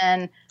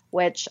medicine,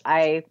 which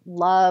I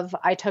love.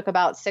 I took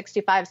about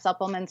 65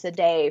 supplements a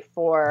day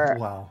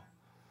for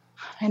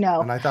I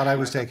know. And I thought I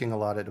was taking a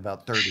lot at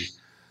about 30.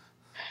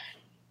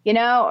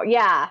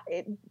 Yeah.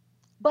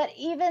 But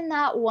even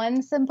that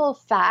one simple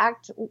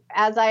fact,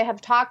 as I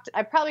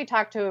probably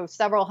talked to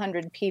several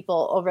hundred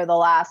people over the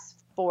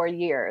last 4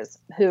 years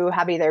who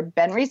have either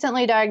been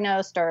recently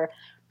diagnosed or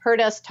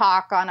heard us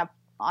talk on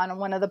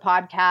one of the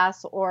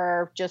podcasts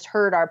or just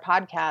heard our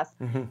podcast.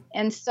 Mm-hmm.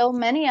 And so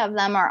many of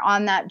them are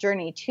on that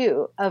journey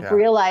too, of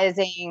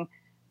realizing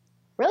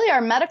really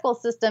our medical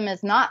system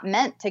is not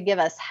meant to give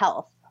us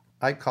health.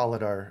 I call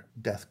it our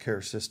death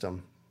care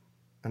system.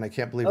 And I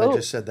can't believe I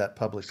just said that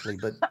publicly,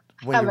 but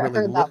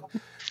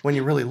when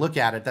you really look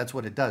at it, that's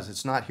what it does.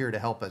 It's not here to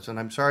help us. And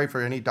I'm sorry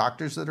for any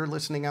doctors that are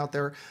listening out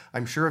there.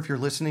 I'm sure if you're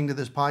listening to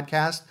this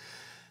podcast,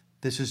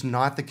 this is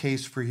not the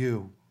case for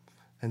you.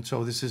 And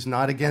so this is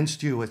not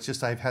against you. It's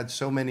just I've had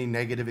so many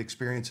negative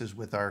experiences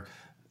with our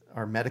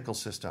medical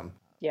system.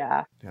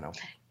 Yeah.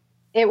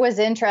 It was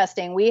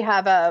interesting. We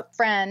have a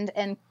friend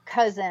and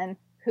cousin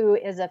who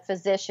is a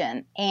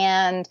physician,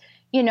 and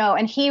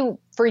and he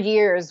for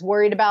years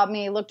worried about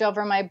me, looked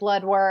over my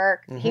blood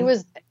work. Mm-hmm.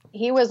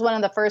 He was one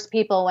of the first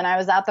people when I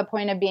was at the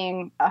point of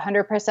being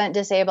 100%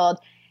 disabled.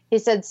 He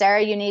said,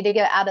 "Sarah, you need to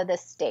get out of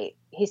this state."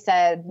 He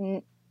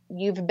said,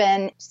 "You've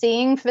been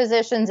seeing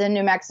physicians in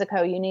New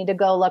Mexico. You need to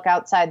go look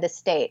outside the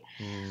state."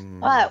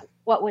 But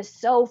what was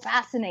so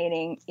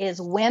fascinating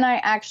is when I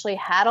actually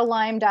had a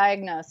Lyme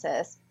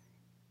diagnosis,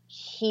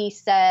 he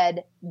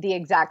said the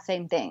exact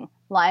same thing.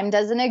 Lyme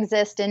doesn't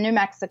exist in New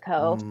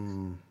Mexico.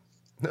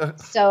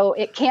 So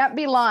it can't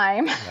be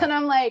Lyme. Yeah. And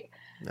I'm like,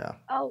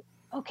 oh,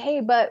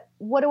 okay, but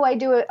what do I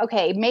do?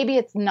 Okay, maybe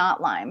it's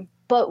not Lyme,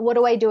 but what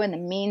do I do in the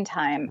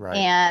meantime?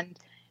 Right.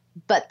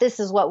 But this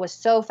is what was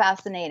so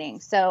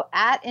fascinating. So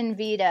at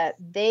Invita,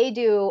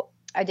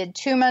 I did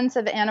 2 months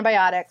of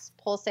antibiotics,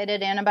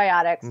 pulsated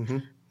antibiotics,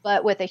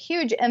 but with a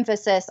huge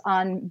emphasis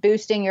on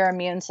boosting your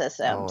immune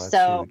system. Oh, that's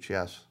huge,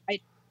 yes.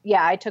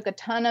 I took a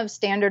ton of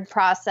standard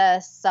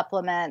process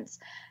supplements.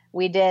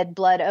 We did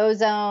blood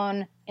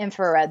ozone,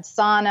 infrared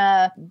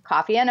sauna,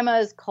 coffee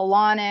enemas,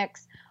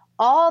 colonics,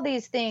 all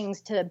these things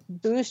to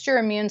boost your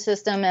immune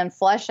system and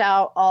flush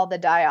out all the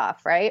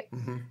die-off, right?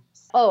 Mm-hmm.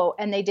 Oh,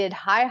 and they did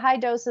high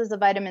doses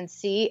of vitamin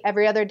C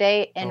every other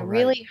day and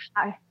really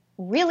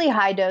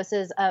high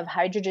doses of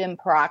hydrogen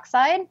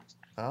peroxide.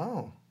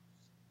 Oh.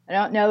 I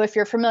don't know if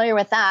you're familiar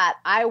with that.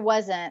 I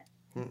wasn't,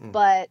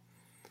 but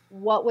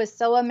what was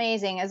so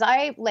amazing is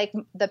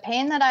the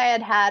pain that I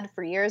had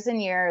for years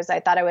and years, I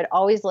thought I would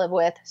always live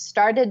with,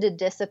 started to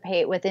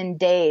dissipate within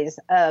days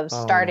of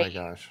starting.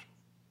 Oh my gosh.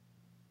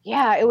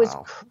 Yeah, it was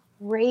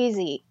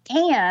crazy.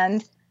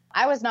 And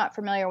I was not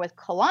familiar with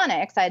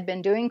colonics. I'd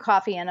been doing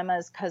coffee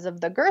enemas because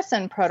of the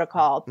Gerson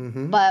protocol.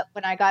 Mm-hmm. But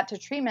when I got to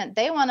treatment,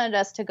 they wanted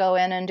us to go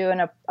in and do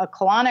a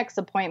colonics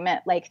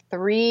appointment like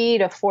 3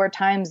 to 4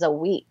 times a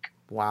week.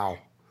 Wow.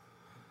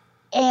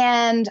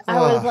 And I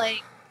was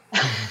like,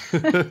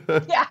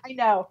 yeah, I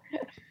know.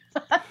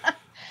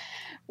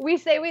 We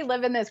say we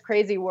live in this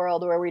crazy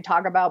world where we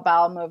talk about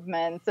bowel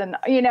movements and,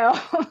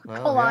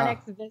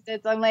 colonics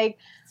visits. I'm like,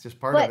 it's just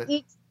part of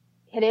it.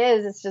 It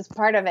is. It's just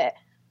part of it.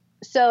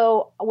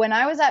 So when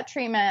I was at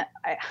treatment,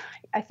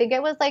 I think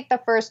it was like the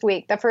first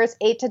week, the first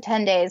 8 to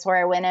 10 days where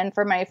I went in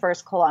for my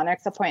first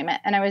colonics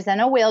appointment, and I was in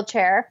a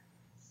wheelchair.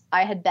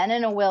 I had been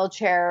in a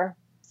wheelchair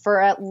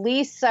for at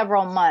least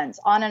several months,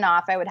 on and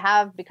off. I would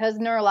have, because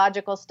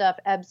neurological stuff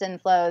ebbs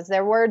and flows,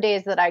 there were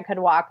days that I could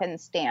walk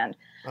and stand,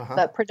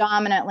 but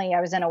predominantly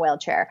I was in a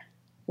wheelchair.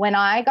 When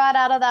I got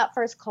out of that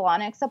first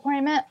colonics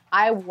appointment,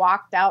 I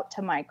walked out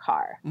to my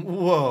car.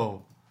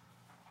 Whoa.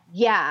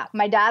 Yeah,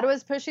 my dad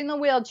was pushing the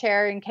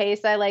wheelchair in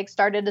case I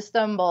started to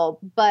stumble,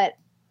 but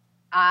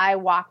I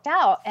walked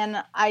out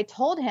and I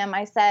told him,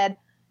 I said,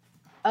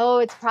 "Oh,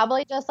 it's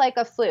probably just like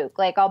a fluke.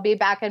 I'll be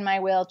back in my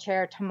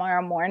wheelchair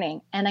tomorrow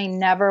morning." And I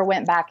never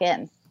went back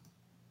in.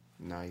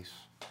 Nice.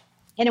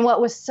 And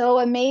what was so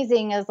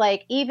amazing is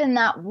even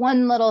that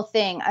one little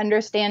thing,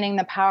 understanding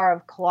the power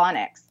of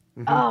colonics.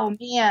 Mm-hmm. Oh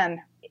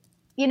man.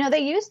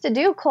 They used to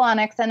do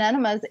colonics and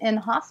enemas in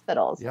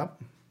hospitals.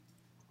 Yep.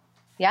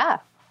 Yeah.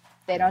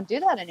 They don't do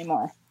that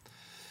anymore.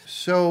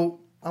 So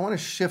I want to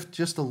shift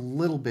just a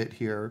little bit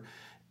here.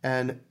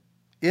 And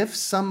if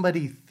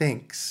somebody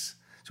thinks,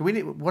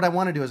 what I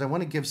want to do is I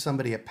want to give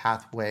somebody a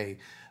pathway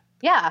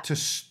to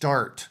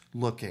start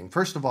looking.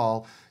 First of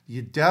all,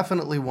 you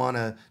definitely want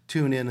to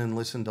tune in and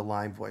listen to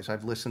Lyme Voice.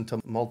 I've listened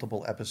to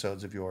multiple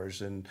episodes of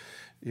yours, and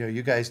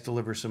you guys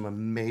deliver some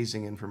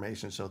amazing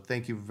information. So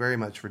thank you very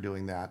much for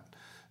doing that.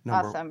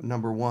 Awesome.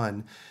 Number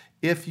one,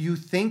 if you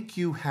think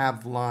you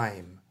have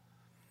Lyme,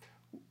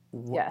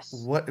 yes.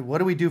 What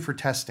do we do for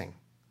testing?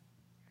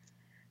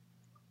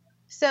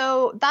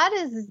 So that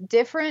is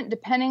different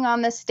depending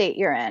on the state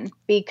you're in,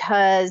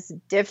 because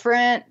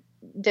different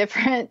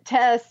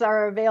tests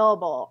are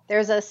available.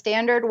 There's a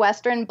standard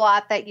Western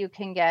blot that you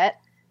can get.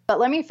 But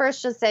let me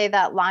first just say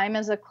that Lyme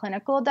is a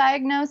clinical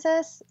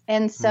diagnosis.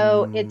 And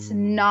so it's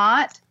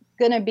not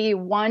going to be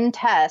one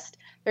test.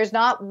 There's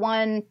not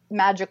one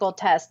magical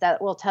test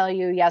that will tell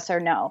you yes or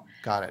no.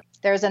 Got it.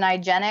 There's an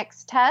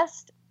IGeneX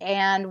test.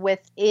 And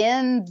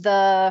within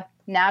the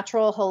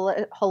natural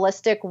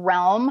holistic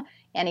realm,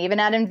 and even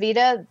at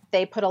Invita,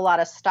 they put a lot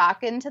of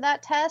stock into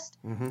that test.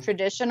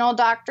 Traditional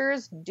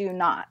doctors do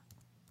not.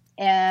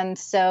 And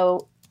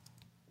so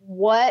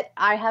what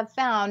I have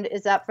found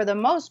is that for the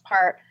most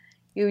part,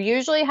 you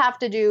usually have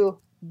to do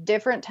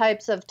different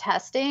types of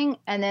testing,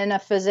 and then a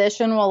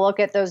physician will look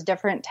at those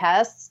different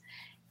tests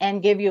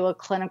and give you a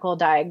clinical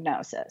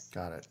diagnosis.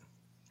 Got it.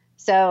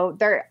 So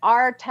there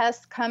are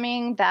tests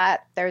coming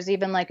that there's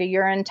even like a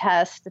urine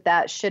test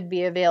that should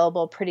be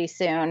available pretty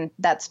soon.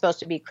 That's supposed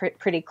to be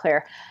pretty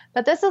clear.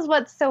 But this is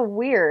what's so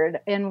weird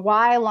and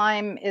why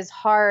Lyme is it's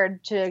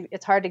hard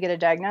to get a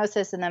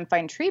diagnosis and then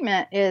find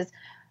treatment is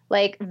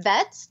like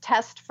vets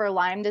test for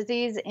Lyme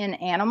disease in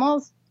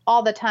animals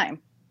all the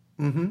time.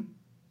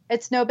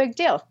 It's no big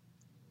deal.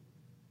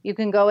 You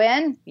can go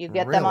in, you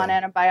get them on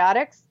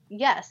antibiotics.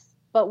 Yes,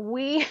 but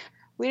we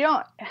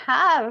don't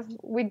have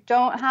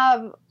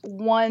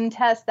one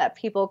test that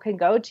people can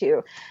go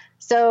to.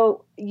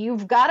 So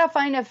you've got to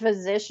find a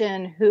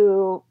physician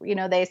who,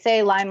 they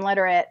say Lyme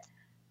literate,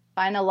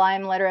 find a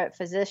Lyme literate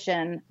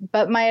physician.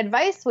 But my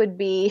advice would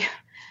be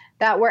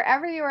that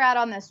wherever you're at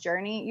on this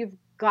journey, you've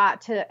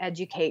got to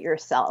educate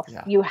yourself.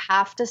 Yeah. You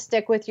have to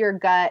stick with your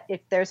gut.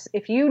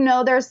 If you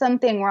know there's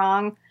something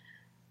wrong,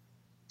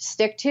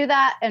 stick to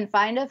that and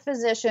find a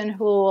physician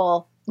who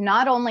will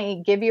not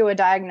only give you a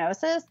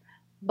diagnosis,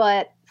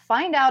 but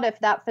find out if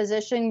that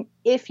physician,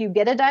 if you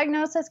get a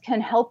diagnosis,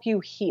 can help you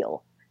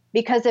heal.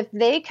 Because if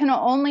they can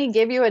only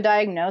give you a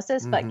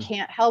diagnosis but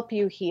can't help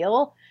you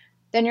heal,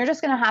 then you're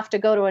just going to have to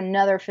go to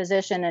another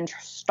physician and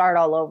start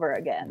all over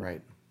again.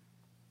 Right.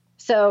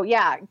 So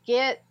yeah,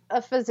 get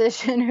a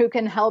physician who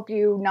can help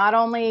you not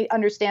only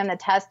understand the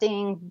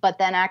testing, but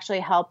then actually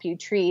help you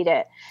treat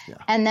it. Yeah.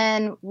 And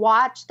then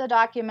watch the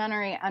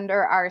documentary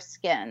Under Our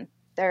Skin.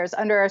 There's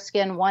Under Our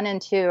Skin 1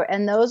 and 2.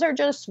 And those are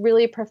just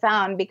really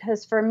profound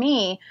because for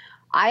me,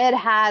 I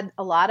had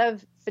a lot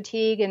of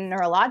fatigue and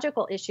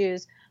neurological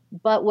issues.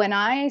 But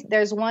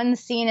there's one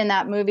scene in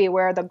that movie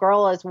where the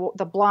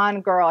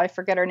blonde girl, I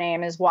forget her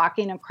name, is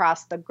walking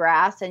across the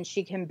grass and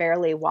she can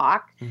barely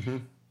walk.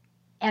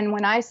 And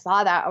when I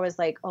saw that, I was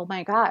like, oh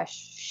my gosh,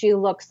 she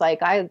looks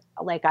like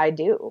I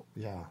do.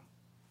 Yeah.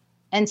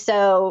 And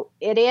so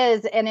it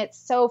is. And it's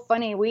so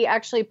funny. We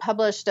actually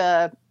published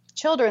a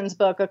children's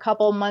book a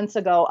couple months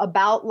ago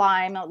about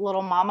Lyme, a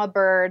little mama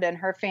bird and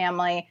her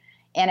family.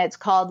 And it's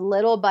called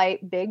Little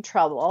Bite, Big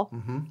Trouble.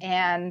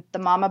 And the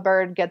mama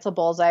bird gets a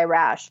bullseye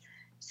rash.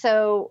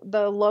 So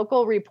the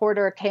local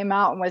reporter came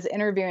out and was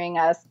interviewing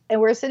us.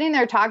 And we're sitting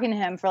there talking to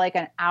him for like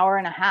an hour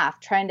and a half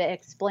trying to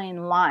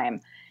explain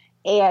Lyme.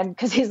 And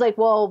because he's like,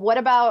 well, what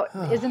about,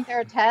 isn't there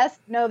a test?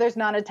 No, there's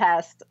not a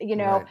test,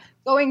 right.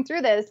 Going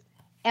through this.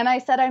 And I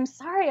said, I'm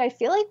sorry, I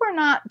feel like we're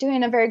not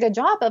doing a very good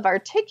job of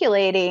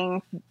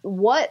articulating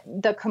what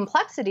the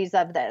complexities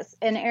of this.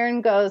 And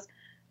Aaron goes,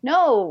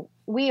 no,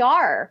 we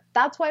are.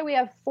 That's why we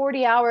have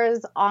 40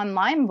 hours on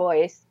Lyme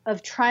Voice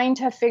of trying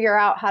to figure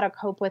out how to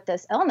cope with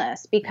this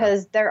illness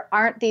because there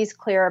aren't these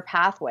clear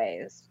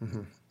pathways.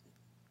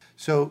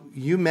 So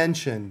you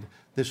mentioned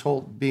this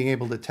whole being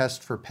able to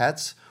test for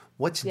pets.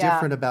 What's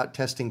different about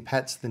testing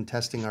pets than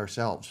testing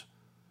ourselves?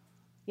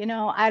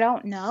 I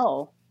don't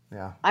know.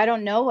 Yeah. I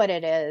don't know what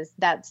it is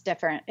that's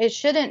different. It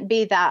shouldn't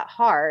be that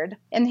hard.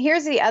 And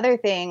here's the other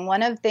thing.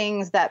 One of the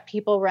things that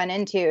people run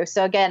into.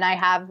 So again, I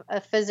have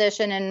a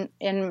physician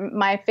in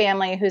my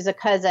family who's a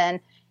cousin,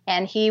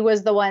 and he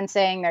was the one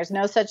saying there's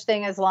no such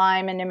thing as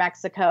Lyme in New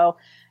Mexico.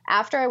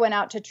 After I went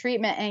out to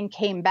treatment and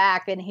came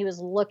back and he was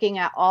looking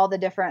at all the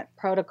different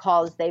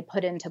protocols they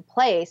put into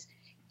place,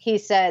 he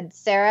said,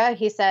 Sarah,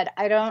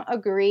 I don't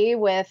agree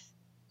with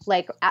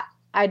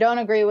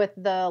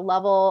the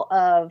level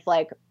of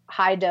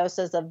high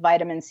doses of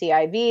vitamin C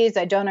IVs.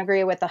 I don't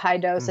agree with the high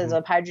doses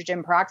of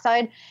hydrogen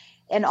peroxide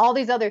and all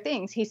these other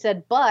things. He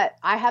said, but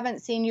I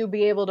haven't seen you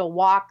be able to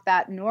walk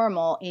that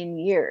normal in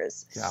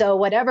years. Yeah. So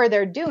whatever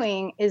they're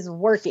doing is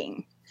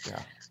working.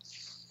 Yeah.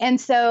 And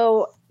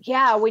so,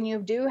 when you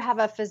do have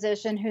a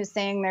physician who's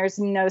saying there's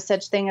no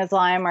such thing as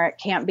Lyme or it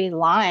can't be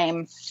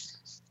Lyme,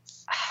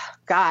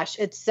 gosh,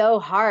 it's so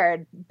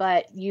hard,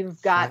 but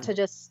you've got to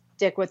just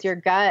stick with your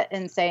gut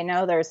and say,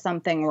 no, there's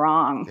something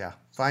wrong. Yeah.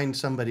 Find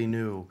somebody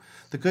new.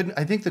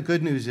 I think the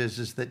good news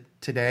is that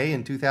today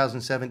in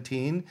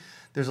 2017,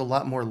 there's a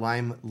lot more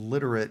Lyme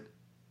literate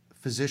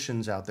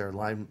physicians out there,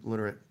 Lyme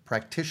literate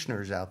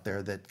practitioners out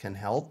there that can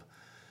help.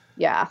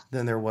 Yeah.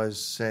 Than there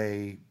was,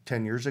 say,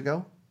 10 years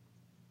ago.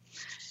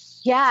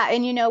 Yeah.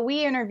 And,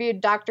 we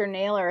interviewed Dr.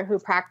 Naylor, who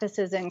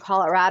practices in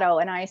Colorado.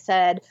 And I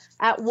said,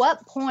 at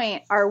what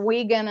point are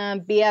we going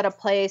to be at a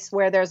place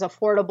where there's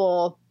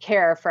affordable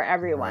care for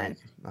everyone?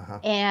 Right.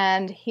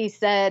 And he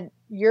said,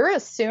 you're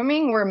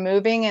assuming we're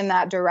moving in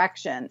that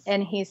direction.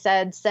 And he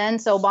said,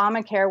 since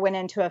Obamacare went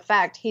into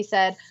effect, he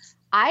said,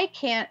 I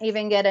can't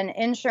even get an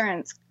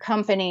insurance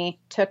company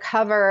to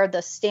cover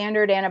the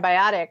standard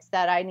antibiotics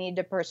that I need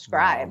to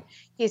prescribe. Wow.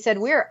 He said,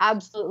 we're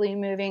absolutely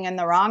moving in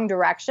the wrong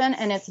direction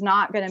and it's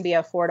not going to be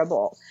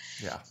affordable.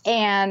 Yeah.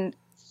 And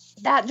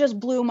that just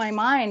blew my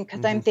mind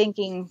because I'm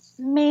thinking,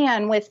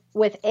 man,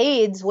 with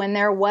AIDS, when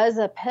there was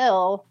a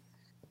pill,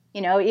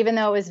 even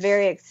though it was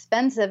very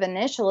expensive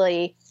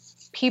initially,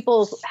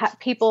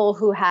 people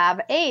who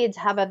have AIDS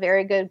have a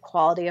very good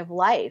quality of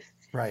life.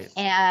 Right.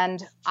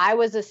 And I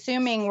was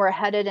assuming we're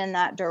headed in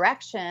that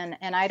direction,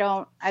 and I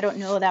don't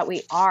know that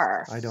we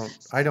are. I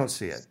don't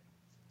see it.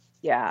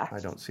 Yeah. I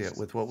don't see it.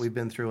 With what we've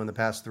been through in the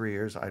past 3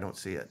 years, I don't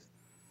see it.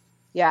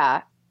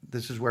 Yeah.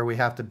 This is where we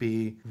have to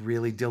be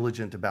really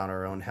diligent about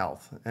our own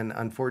health. And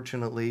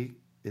unfortunately,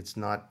 it's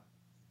not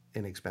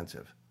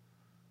inexpensive.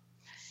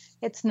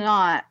 It's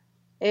not.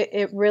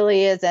 It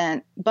really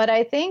isn't. But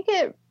I think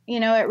it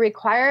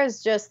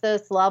requires just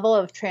this level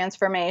of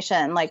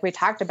transformation, like we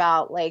talked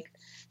about, like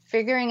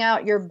figuring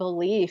out your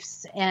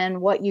beliefs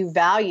and what you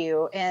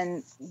value.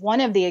 And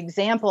one of the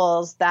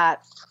examples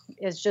that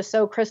is just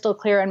so crystal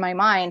clear in my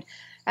mind,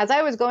 as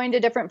I was going to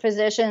different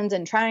physicians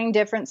and trying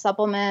different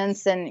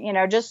supplements and,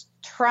 just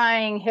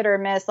trying hit or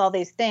miss all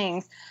these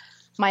things,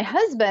 my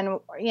husband,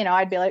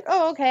 I'd be like,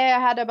 oh, okay, I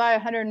had to buy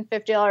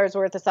 $150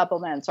 worth of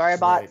supplements, or I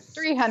bought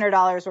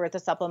 $300 worth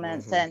of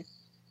supplements. And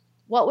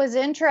what was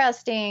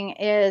interesting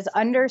is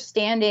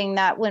understanding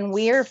that when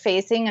we are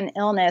facing an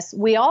illness,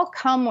 we all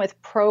come with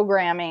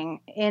programming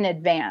in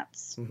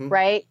advance,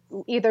 right?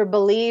 Either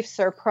beliefs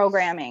or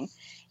programming.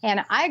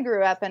 And I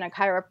grew up in a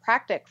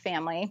chiropractic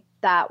family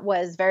that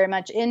was very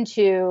much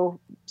into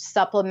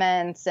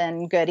supplements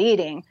and good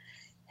eating.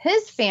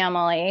 His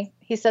family,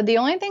 he said, the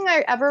only thing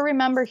I ever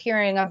remember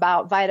hearing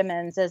about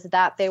vitamins is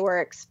that they were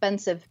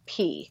expensive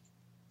pee.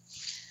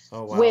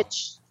 Oh, wow.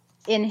 Which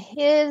in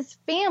his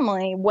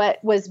family,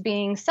 what was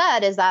being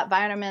said is that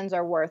vitamins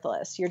are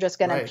worthless. You're just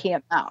going to pee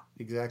them out.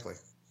 Exactly.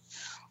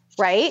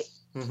 Right?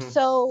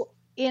 So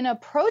in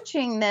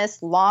approaching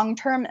this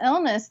long-term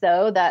illness,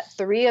 though, that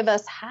 3 of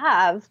us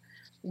have,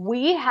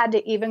 we had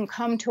to even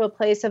come to a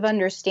place of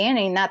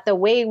understanding that the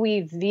way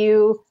we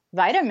view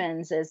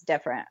vitamins is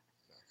different.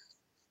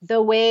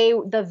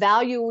 The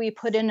value we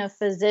put in a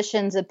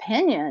physician's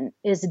opinion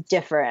is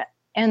different.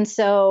 And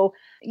so,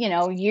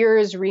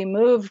 years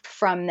removed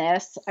from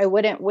this, I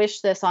wouldn't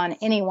wish this on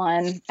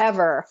anyone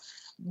ever,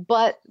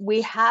 but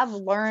we have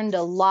learned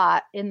a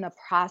lot in the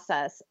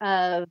process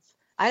of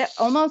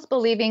almost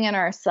believing in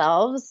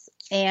ourselves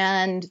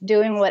and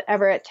doing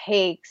whatever it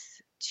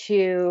takes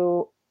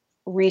to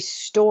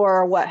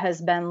restore what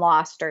has been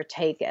lost or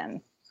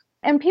taken.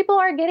 And people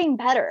are getting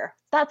better.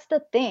 That's the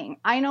thing.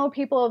 I know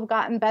people have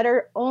gotten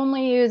better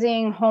only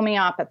using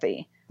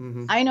homeopathy.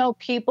 I know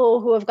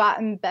people who have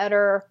gotten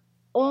better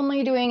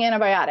only doing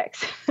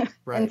antibiotics.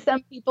 Right. And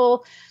some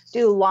people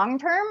do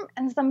long-term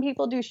and some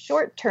people do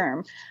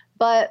short-term.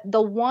 But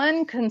the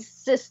one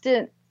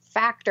consistent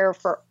factor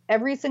for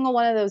every single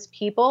one of those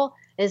people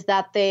is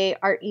that they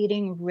are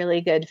eating really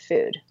good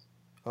food.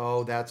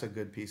 Oh, that's a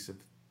good piece of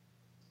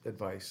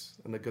advice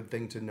and a good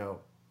thing to know.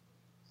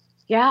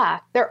 Yeah,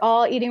 they're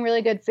all eating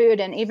really good food.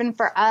 And even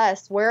for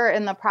us, we're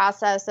in the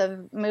process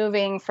of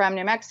moving from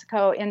New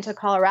Mexico into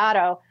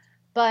Colorado.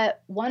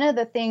 But one of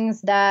the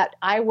things that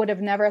I would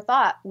have never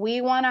thought, we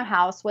want a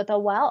house with a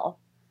well.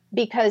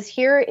 Because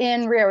here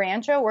in Rio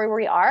Rancho, where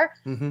we are,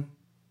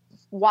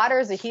 water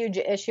is a huge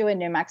issue in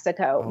New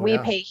Mexico. We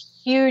pay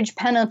huge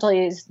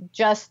penalties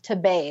just to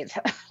bathe.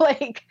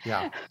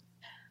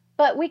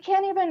 But we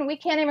can't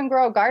even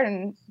grow a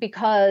garden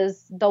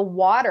because the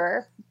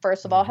water,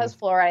 first of all, has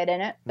fluoride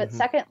in it. But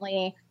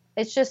secondly,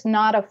 it's just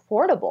not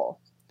affordable.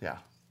 Yeah.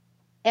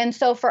 And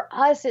so for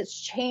us, it's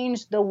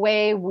changed the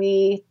way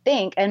we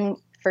think. And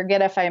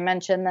forget if I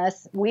mentioned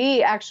this,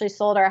 we actually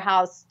sold our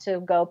house to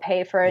go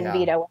pay for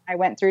Invita when I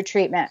went through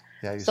treatment.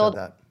 Yeah, you said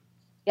that.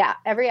 Yeah,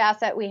 every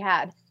asset we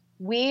had.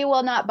 We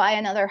will not buy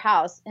another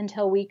house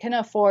until we can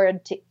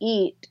afford to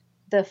eat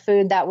the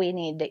food that we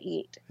need to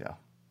eat. Yeah.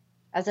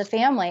 As a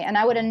family. And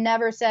I would have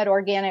never said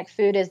organic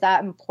food is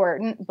that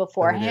important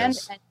beforehand.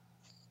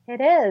 It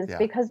is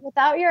because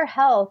without your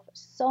health,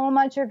 so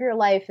much of your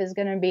life is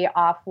going to be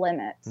off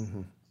limits.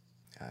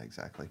 Yeah,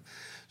 exactly.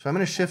 So I'm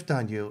going to shift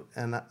on you,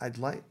 and I'd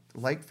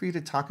like for you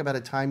to talk about a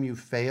time you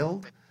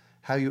failed,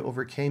 how you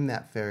overcame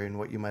that failure, and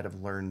what you might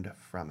have learned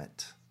from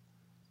it.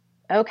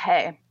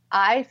 Okay.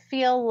 I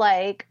feel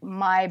like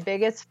my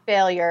biggest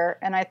failure,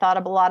 and I thought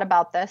a lot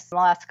about this in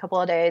the last couple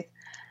of days,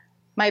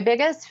 my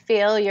biggest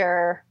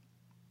failure,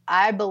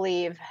 I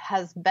believe,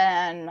 has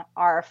been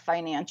our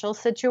financial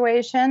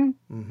situation.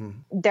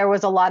 There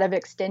was a lot of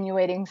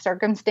extenuating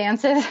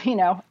circumstances.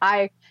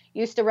 I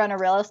used to run a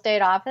real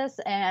estate office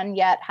and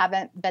yet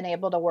haven't been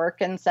able to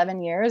work in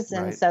 7 years.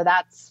 And so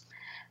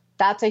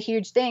that's a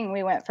huge thing.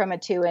 We went from a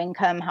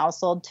 2-income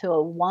household to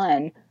a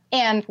 1.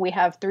 And we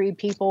have 3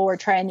 people we're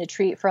trying to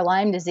treat for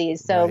Lyme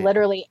disease. So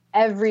literally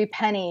every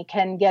penny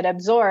can get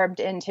absorbed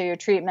into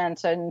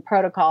treatments and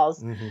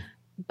protocols.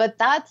 But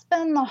that's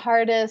been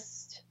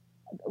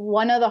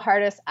one of the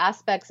hardest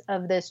aspects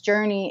of this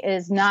journey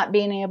is not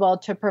being able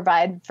to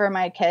provide for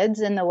my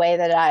kids in the way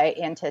that I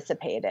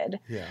anticipated.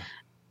 Yeah.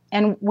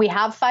 And we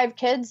have 5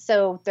 kids,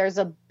 so there's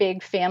a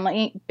big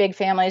family. Big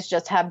families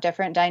just have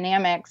different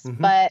dynamics.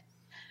 But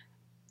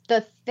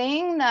the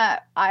thing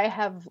that I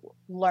have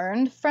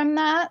learned from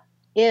that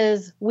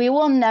is we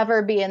will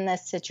never be in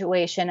this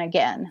situation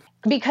again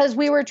because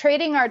we were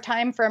trading our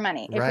time for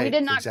money. If we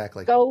did not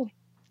exactly.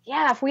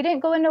 if we didn't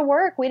go into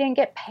work, we didn't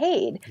get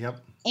paid.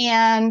 Yep.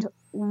 And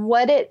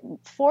what it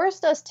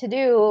forced us to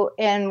do,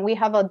 and we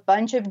have a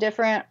bunch of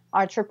different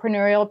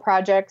entrepreneurial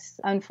projects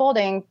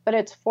unfolding, but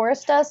it's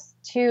forced us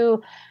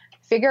to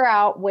figure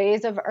out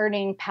ways of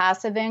earning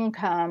passive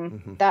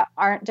income that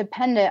aren't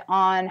dependent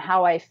on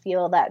how I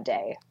feel that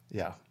day.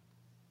 Yeah.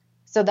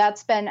 So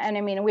that's been, and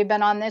I mean, we've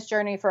been on this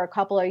journey for a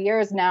couple of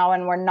years now,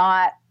 and we're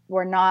not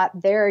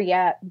there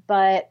yet,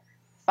 but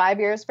 5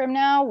 years from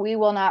now, we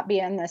will not be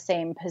in the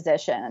same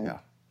position. Yeah.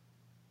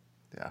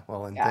 Yeah.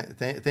 Well, and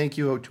thank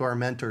you to our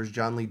mentors,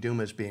 John Lee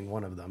Dumas being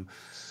one of them,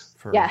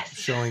 for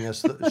showing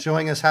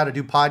us how to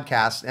do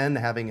podcasts and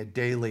having a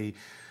daily,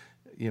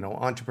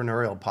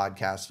 entrepreneurial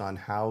podcast on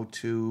how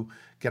to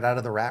get out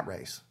of the rat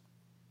race.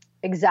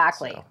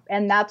 Exactly. So.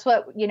 And that's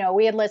what,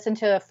 we had listened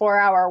to a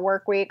 4-hour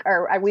work week,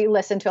 or we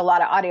listened to a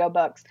lot of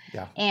audiobooks.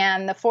 Yeah.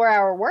 And the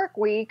 4-hour work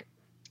week,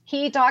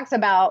 he talks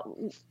about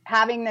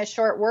having this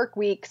short work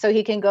week so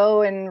he can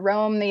go and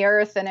roam the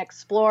earth and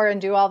explore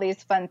and do all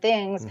these fun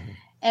things.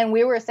 And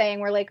we were saying,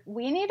 we're like,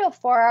 we need a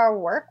 4-hour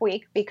work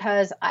week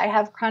because I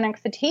have chronic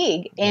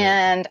fatigue.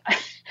 And,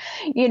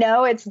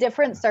 it's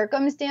different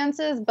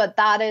circumstances, but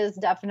that is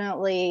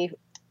definitely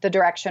the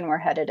direction we're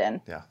headed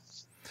in. Yeah.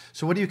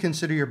 So what do you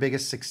consider your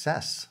biggest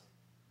success?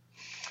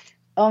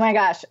 Oh my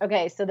gosh.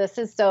 Okay. So this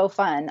is so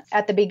fun.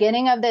 At the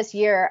beginning of this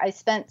year, I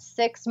spent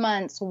 6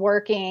 months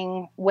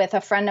working with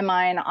a friend of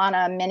mine on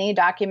a mini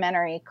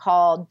documentary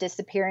called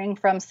Disappearing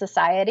from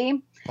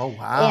Society. Oh,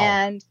 wow.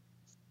 And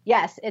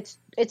yes,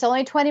 it's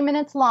only 20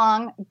 minutes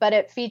long, but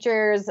it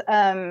features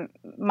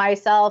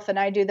myself, and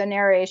I do the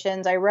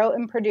narrations. I wrote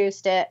and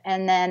produced it,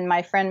 and then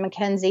my friend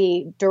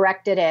Mackenzie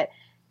directed it.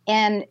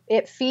 And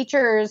it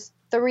features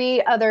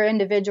 3 other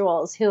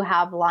individuals who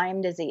have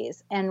Lyme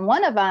disease. And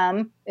one of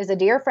them is a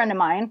dear friend of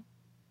mine,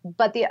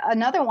 but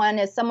another one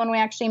is someone we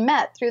actually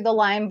met through the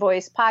Lyme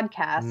Voice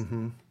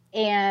podcast.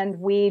 And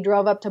we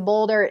drove up to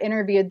Boulder,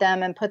 interviewed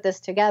them, and put this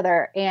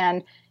together.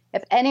 And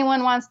if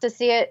anyone wants to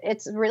see it,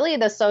 it's really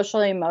the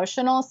social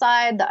emotional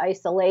side, the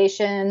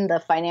isolation,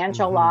 the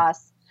financial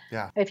loss.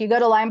 Yeah. If you go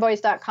to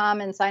lymevoice.com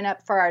and sign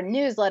up for our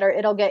newsletter,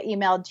 it'll get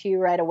emailed to you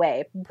right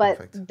away. But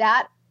Perfect.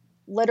 That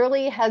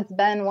literally has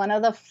been one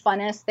of the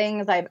funnest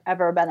things I've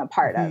ever been a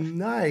part of.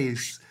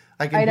 Nice.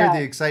 I can hear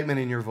the excitement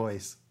in your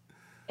voice.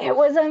 It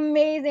was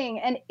amazing.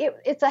 And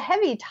it's a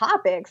heavy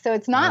topic. So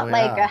it's not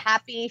like a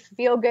happy,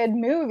 feel-good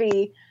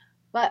movie.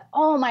 But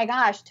oh my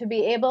gosh, to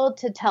be able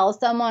to tell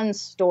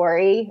someone's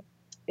story,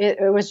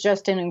 it was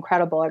just an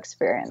incredible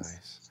experience.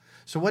 Nice.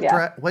 So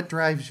what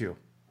drives you?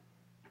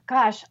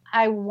 Gosh,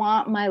 I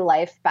want my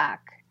life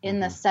back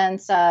in the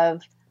sense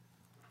of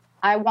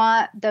I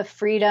want the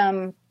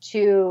freedom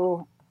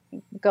to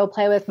go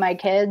play with my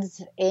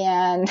kids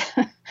and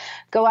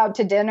go out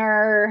to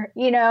dinner.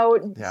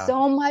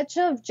 So much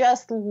of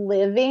just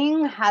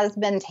living has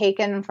been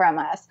taken from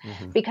us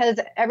because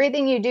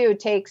everything you do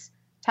takes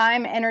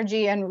time,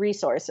 energy, and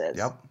resources.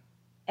 Yep.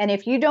 And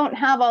if you don't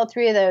have all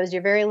 3 of those,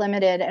 you're very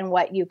limited in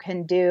what you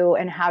can do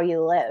and how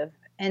you live.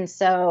 And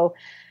so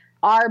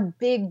our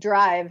big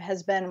drive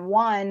has been,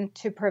 1,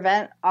 to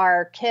prevent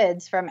our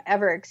kids from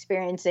ever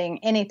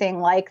experiencing anything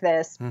like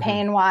this,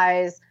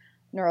 pain-wise,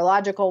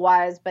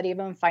 neurological-wise, but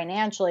even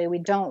financially. We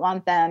don't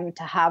want them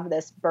to have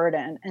this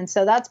burden. And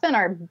so that's been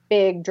our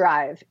big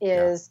drive,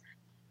 is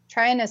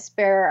trying to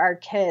spare our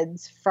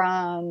kids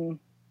from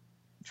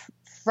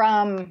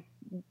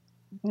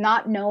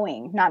not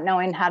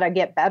knowing how to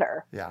get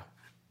better. Yeah.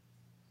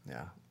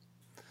 Yeah.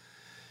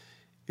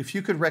 If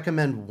you could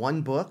recommend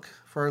one book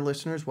for our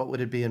listeners, what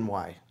would it be and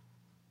why?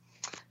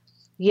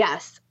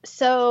 Yes.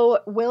 So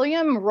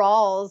William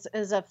Rawls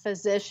is a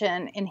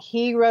physician, and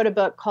he wrote a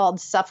book called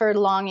Suffered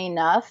Long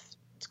Enough.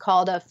 It's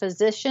called A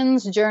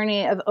Physician's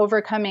Journey of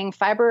Overcoming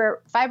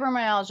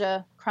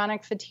Fibromyalgia,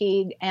 Chronic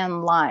Fatigue,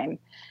 and Lyme.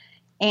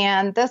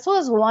 And this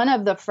was one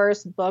of the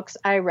first books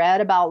I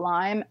read about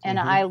Lyme, and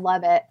I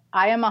love it.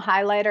 I am a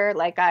highlighter.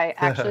 Like, I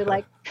actually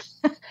like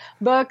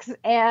books,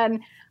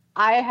 and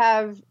I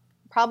have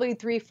probably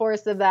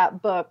 3/4 of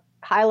that book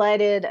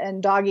highlighted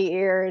and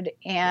doggy-eared.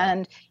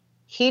 And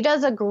he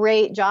does a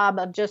great job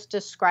of just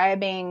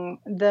describing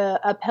the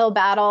uphill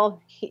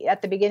battle.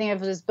 At the beginning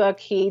of his book,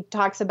 he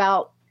talks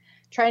about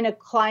trying to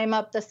climb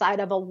up the side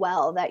of a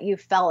well that you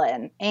fell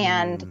in.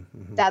 And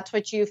that's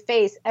what you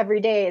face every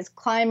day, is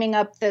climbing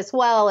up this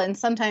well. And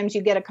sometimes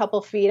you get a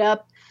couple feet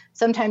up,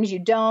 sometimes you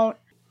don't.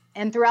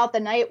 And throughout the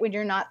night when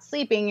you're not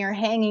sleeping, you're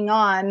hanging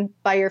on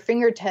by your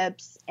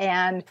fingertips.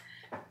 And,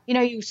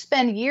 you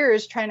spend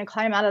years trying to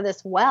climb out of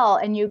this well,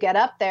 and you get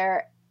up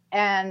there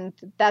and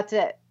that's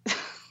it.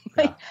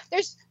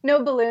 There's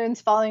no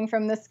balloons falling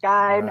from the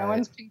sky. Right. No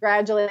one's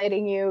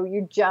congratulating you.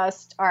 You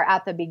just are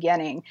at the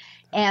beginning.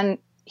 And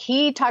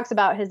he talks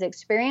about his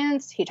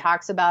experience. He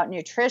talks about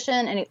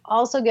nutrition, and he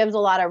also gives a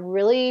lot of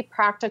really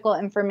practical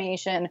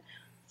information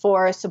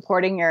for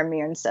supporting your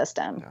immune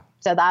system. Yeah.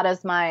 So that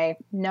is my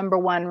number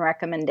one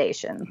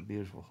recommendation.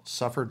 Beautiful.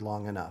 Suffered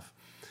long enough.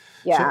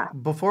 Yeah. So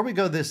before we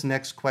go this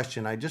next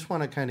question, I just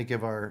want to kind of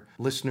give our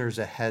listeners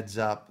a heads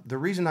up. The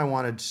reason I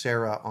wanted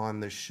Sarah on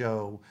the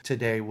show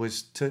today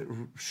was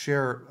to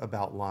share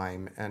about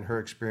Lyme and her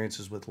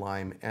experiences with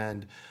Lyme.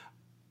 And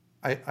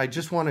I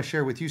just want to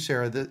share with you,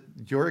 Sarah, that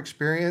your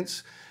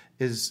experience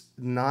is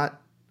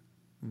not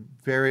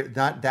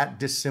that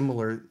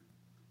dissimilar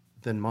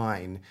than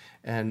mine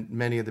and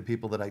many of the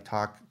people that I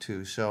talk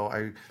to.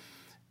 So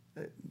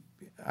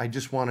I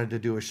just wanted to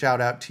do a shout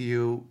out to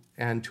you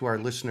and to our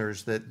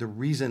listeners that the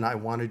reason I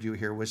wanted you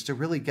here was to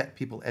really get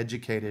people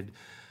educated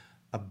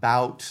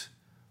about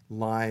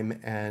Lyme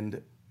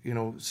and,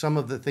 some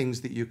of the things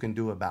that you can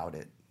do about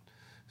it.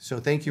 So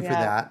thank you for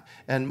that.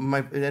 And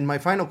my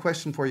final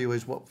question for you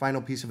is, what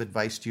final piece of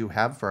advice do you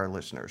have for our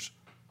listeners?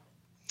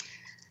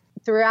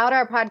 Throughout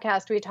our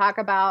podcast, we talk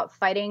about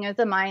fighting as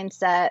a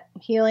mindset,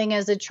 healing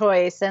as a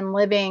choice, and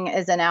living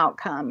as an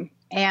outcome.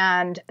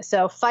 And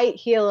so fight,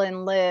 heal,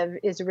 and live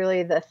is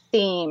really the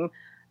theme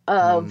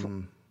of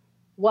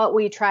what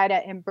we try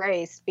to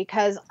embrace,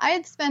 because I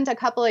had spent a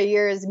couple of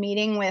years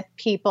meeting with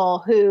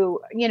people who,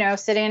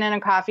 sitting in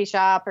a coffee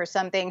shop or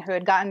something, who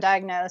had gotten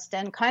diagnosed,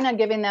 and kind of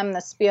giving them the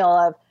spiel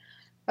of,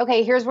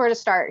 okay, here's where to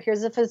start.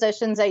 Here's the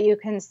physicians that you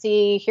can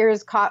see.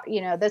 Here's,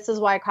 this is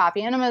why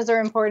coffee enemas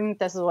are important.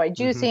 This is why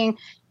juicing,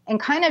 and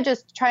kind of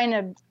just trying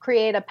to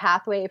create a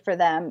pathway for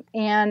them.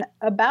 And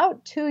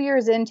about 2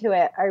 years into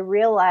it, I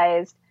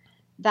realized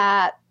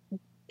that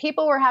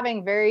people were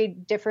having very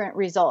different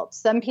results.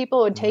 Some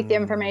people would take the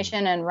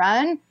information and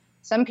run.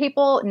 Some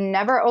people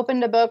never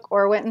opened a book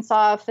or went and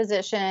saw a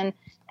physician.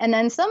 And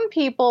then some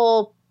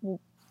people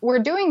were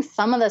doing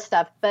some of the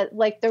stuff, but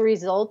like the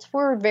results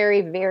were very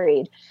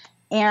varied.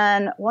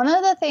 And one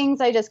of the things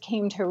I just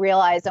came to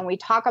realize, and we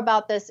talk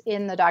about this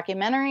in the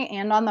documentary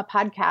and on the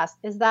podcast,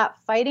 is that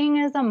fighting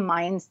is a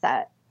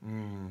mindset.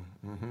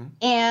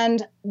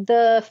 And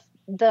the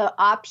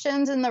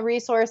options and the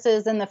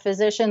resources and the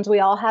physicians we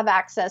all have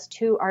access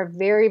to are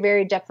very,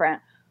 very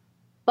different.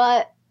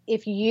 But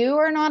if you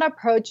are not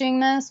approaching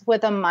this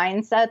with a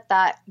mindset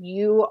that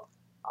you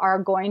are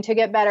going to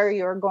get better,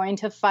 you are going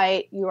to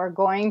fight, you are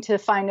going to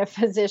find a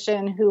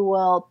physician who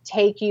will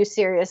take you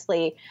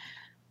seriously,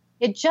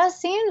 it just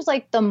seems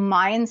like the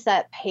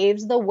mindset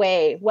paves the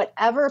way.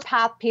 Whatever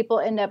path people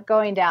end up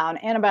going down,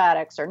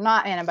 antibiotics or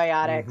not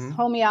antibiotics,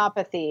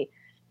 homeopathy,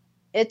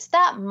 it's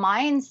that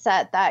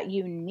mindset that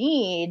you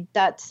need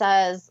that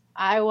says,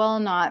 I will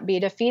not be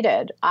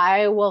defeated.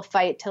 I will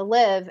fight to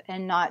live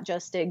and not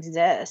just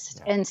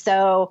exist. Yeah. And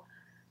so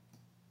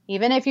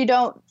even if you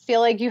don't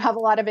feel like you have a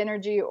lot of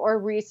energy or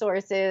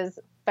resources,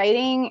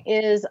 fighting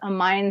is a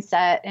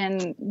mindset,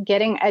 and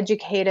getting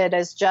educated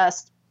is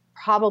just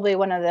probably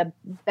one of the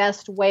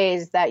best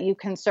ways that you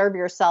can serve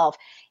yourself.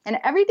 And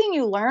everything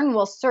you learn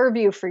will serve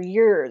you for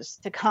years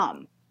to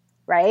come,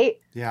 right?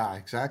 Yeah,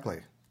 exactly.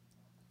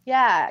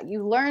 Yeah,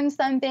 you learn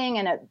something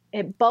and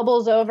it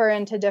bubbles over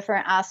into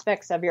different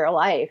aspects of your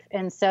life.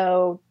 And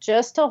so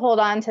just to hold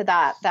on to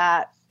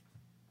that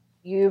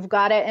you've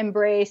got to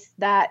embrace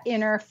that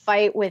inner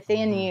fight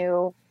within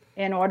you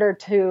in order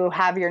to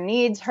have your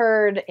needs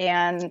heard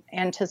and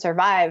to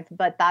survive,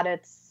 but that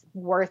it's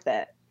worth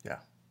it. Yeah.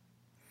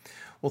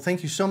 Well,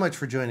 thank you so much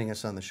for joining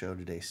us on the show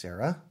today,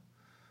 Sarah.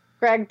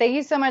 Greg, thank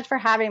you so much for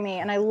having me.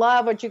 And I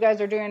love what you guys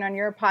are doing on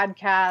your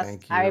podcast.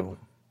 Thank you. I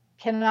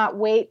cannot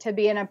wait to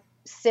be in a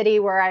city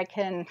where I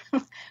can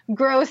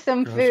grow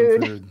some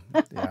food.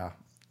 Yeah,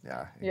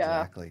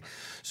 exactly.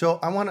 So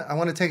I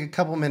want to take a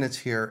couple minutes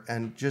here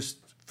and just,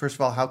 first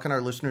of all, how can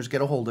our listeners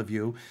get a hold of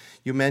you?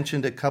 You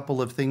mentioned a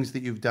couple of things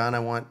that you've done. I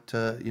want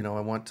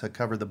to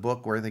cover the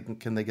book. Where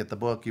can they get the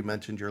book? You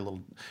mentioned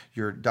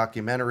your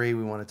documentary.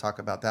 We want to talk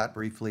about that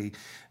briefly,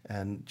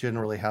 and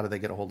generally, how do they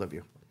get a hold of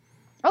you?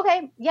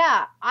 Okay.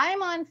 Yeah.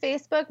 I'm on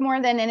Facebook more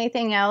than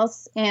anything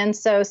else. And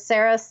so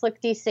Sarah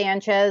Slichty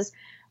Sanchez.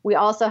 We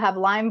also have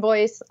Lyme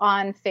Voice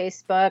on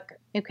Facebook.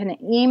 You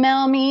can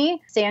email me,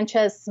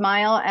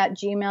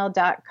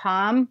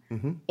 sanchezsmile@gmail.com.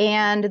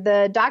 And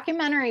the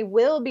documentary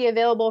will be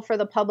available for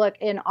the public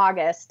in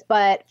August.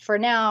 But for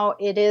now,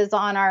 it is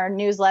on our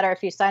newsletter.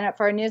 If you sign up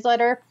for our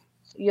newsletter,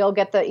 you'll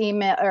get the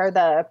email or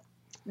the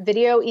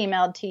video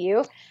emailed to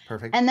you.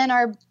 Perfect. And then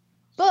our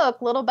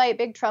book, Little Bite,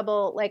 Big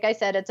Trouble, like I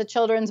said, it's a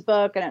children's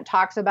book, and it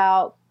talks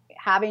about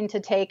having to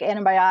take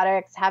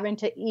antibiotics, having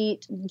to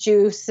eat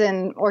juice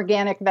and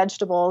organic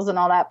vegetables and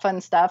all that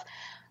fun stuff.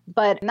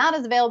 But that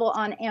is available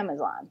on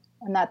Amazon.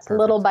 And that's Perfect.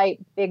 Little Bite,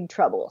 Big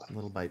Trouble.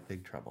 Little Bite,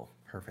 Big Trouble.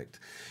 Perfect.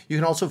 You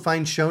can also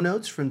find show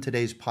notes from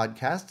today's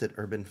podcast at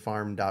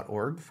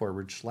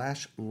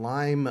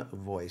urbanfarm.org/Lyme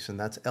Voice. And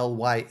that's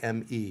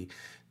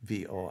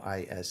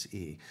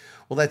LYMEVOICE.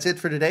 Well, that's it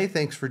for today.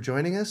 Thanks for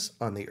joining us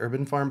on the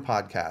Urban Farm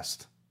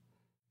Podcast.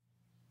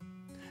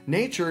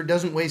 Nature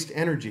doesn't waste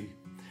energy.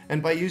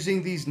 And by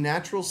using these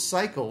natural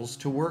cycles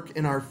to work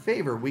in our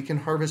favor, we can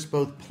harvest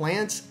both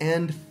plants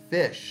and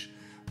fish.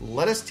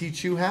 Let us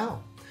teach you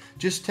how.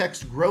 Just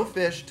text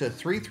GROWFISH to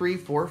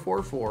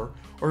 33444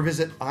 or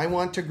visit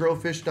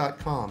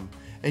iwanttogrowfish.com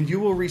and you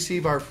will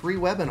receive our free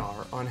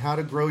webinar on how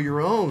to grow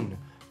your own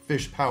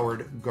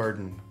fish-powered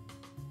garden.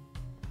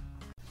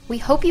 We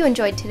hope you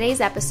enjoyed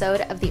today's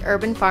episode of the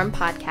Urban Farm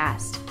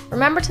Podcast.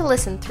 Remember to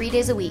listen 3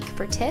 days a week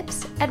for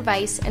tips,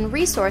 advice, and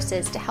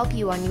resources to help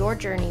you on your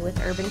journey with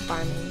urban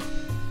farming.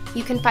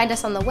 You can find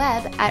us on the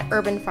web at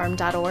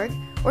urbanfarm.org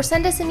or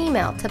send us an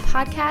email to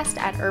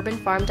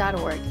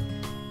podcast@urbanfarm.org.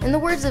 In the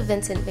words of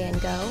Vincent van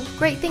Gogh,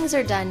 great things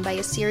are done by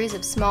a series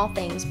of small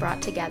things brought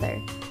together.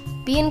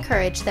 Be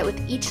encouraged that with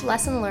each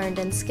lesson learned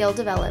and skill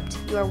developed,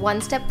 you are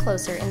one step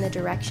closer in the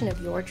direction of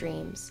your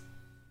dreams.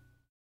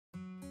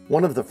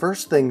 One of the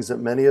first things that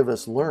many of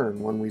us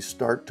learn when we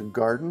start to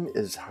garden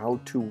is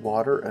how to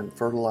water and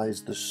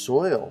fertilize the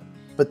soil.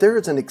 But there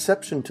is an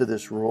exception to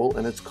this rule,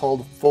 and it's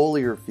called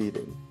foliar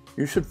feeding.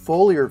 You should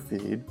foliar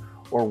feed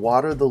or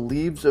water the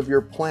leaves of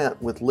your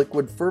plant with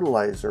liquid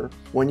fertilizer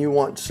when you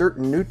want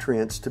certain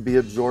nutrients to be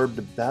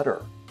absorbed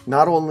better.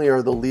 Not only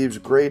are the leaves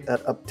great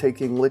at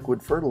uptaking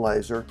liquid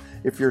fertilizer,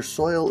 if your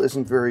soil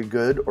isn't very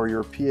good or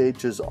your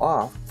pH is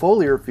off,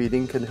 foliar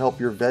feeding can help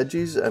your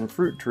veggies and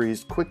fruit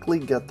trees quickly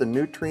get the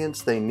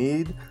nutrients they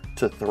need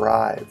to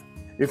thrive.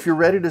 If you're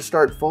ready to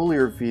start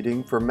foliar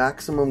feeding for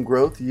maximum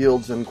growth,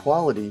 yields, and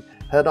quality,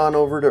 head on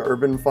over to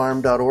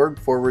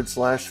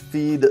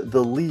urbanfarm.org/feed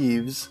the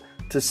leaves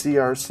to see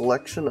our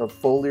selection of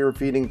foliar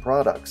feeding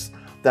products.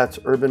 That's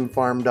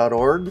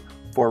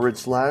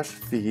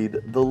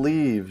urbanfarm.org/feed the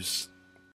leaves.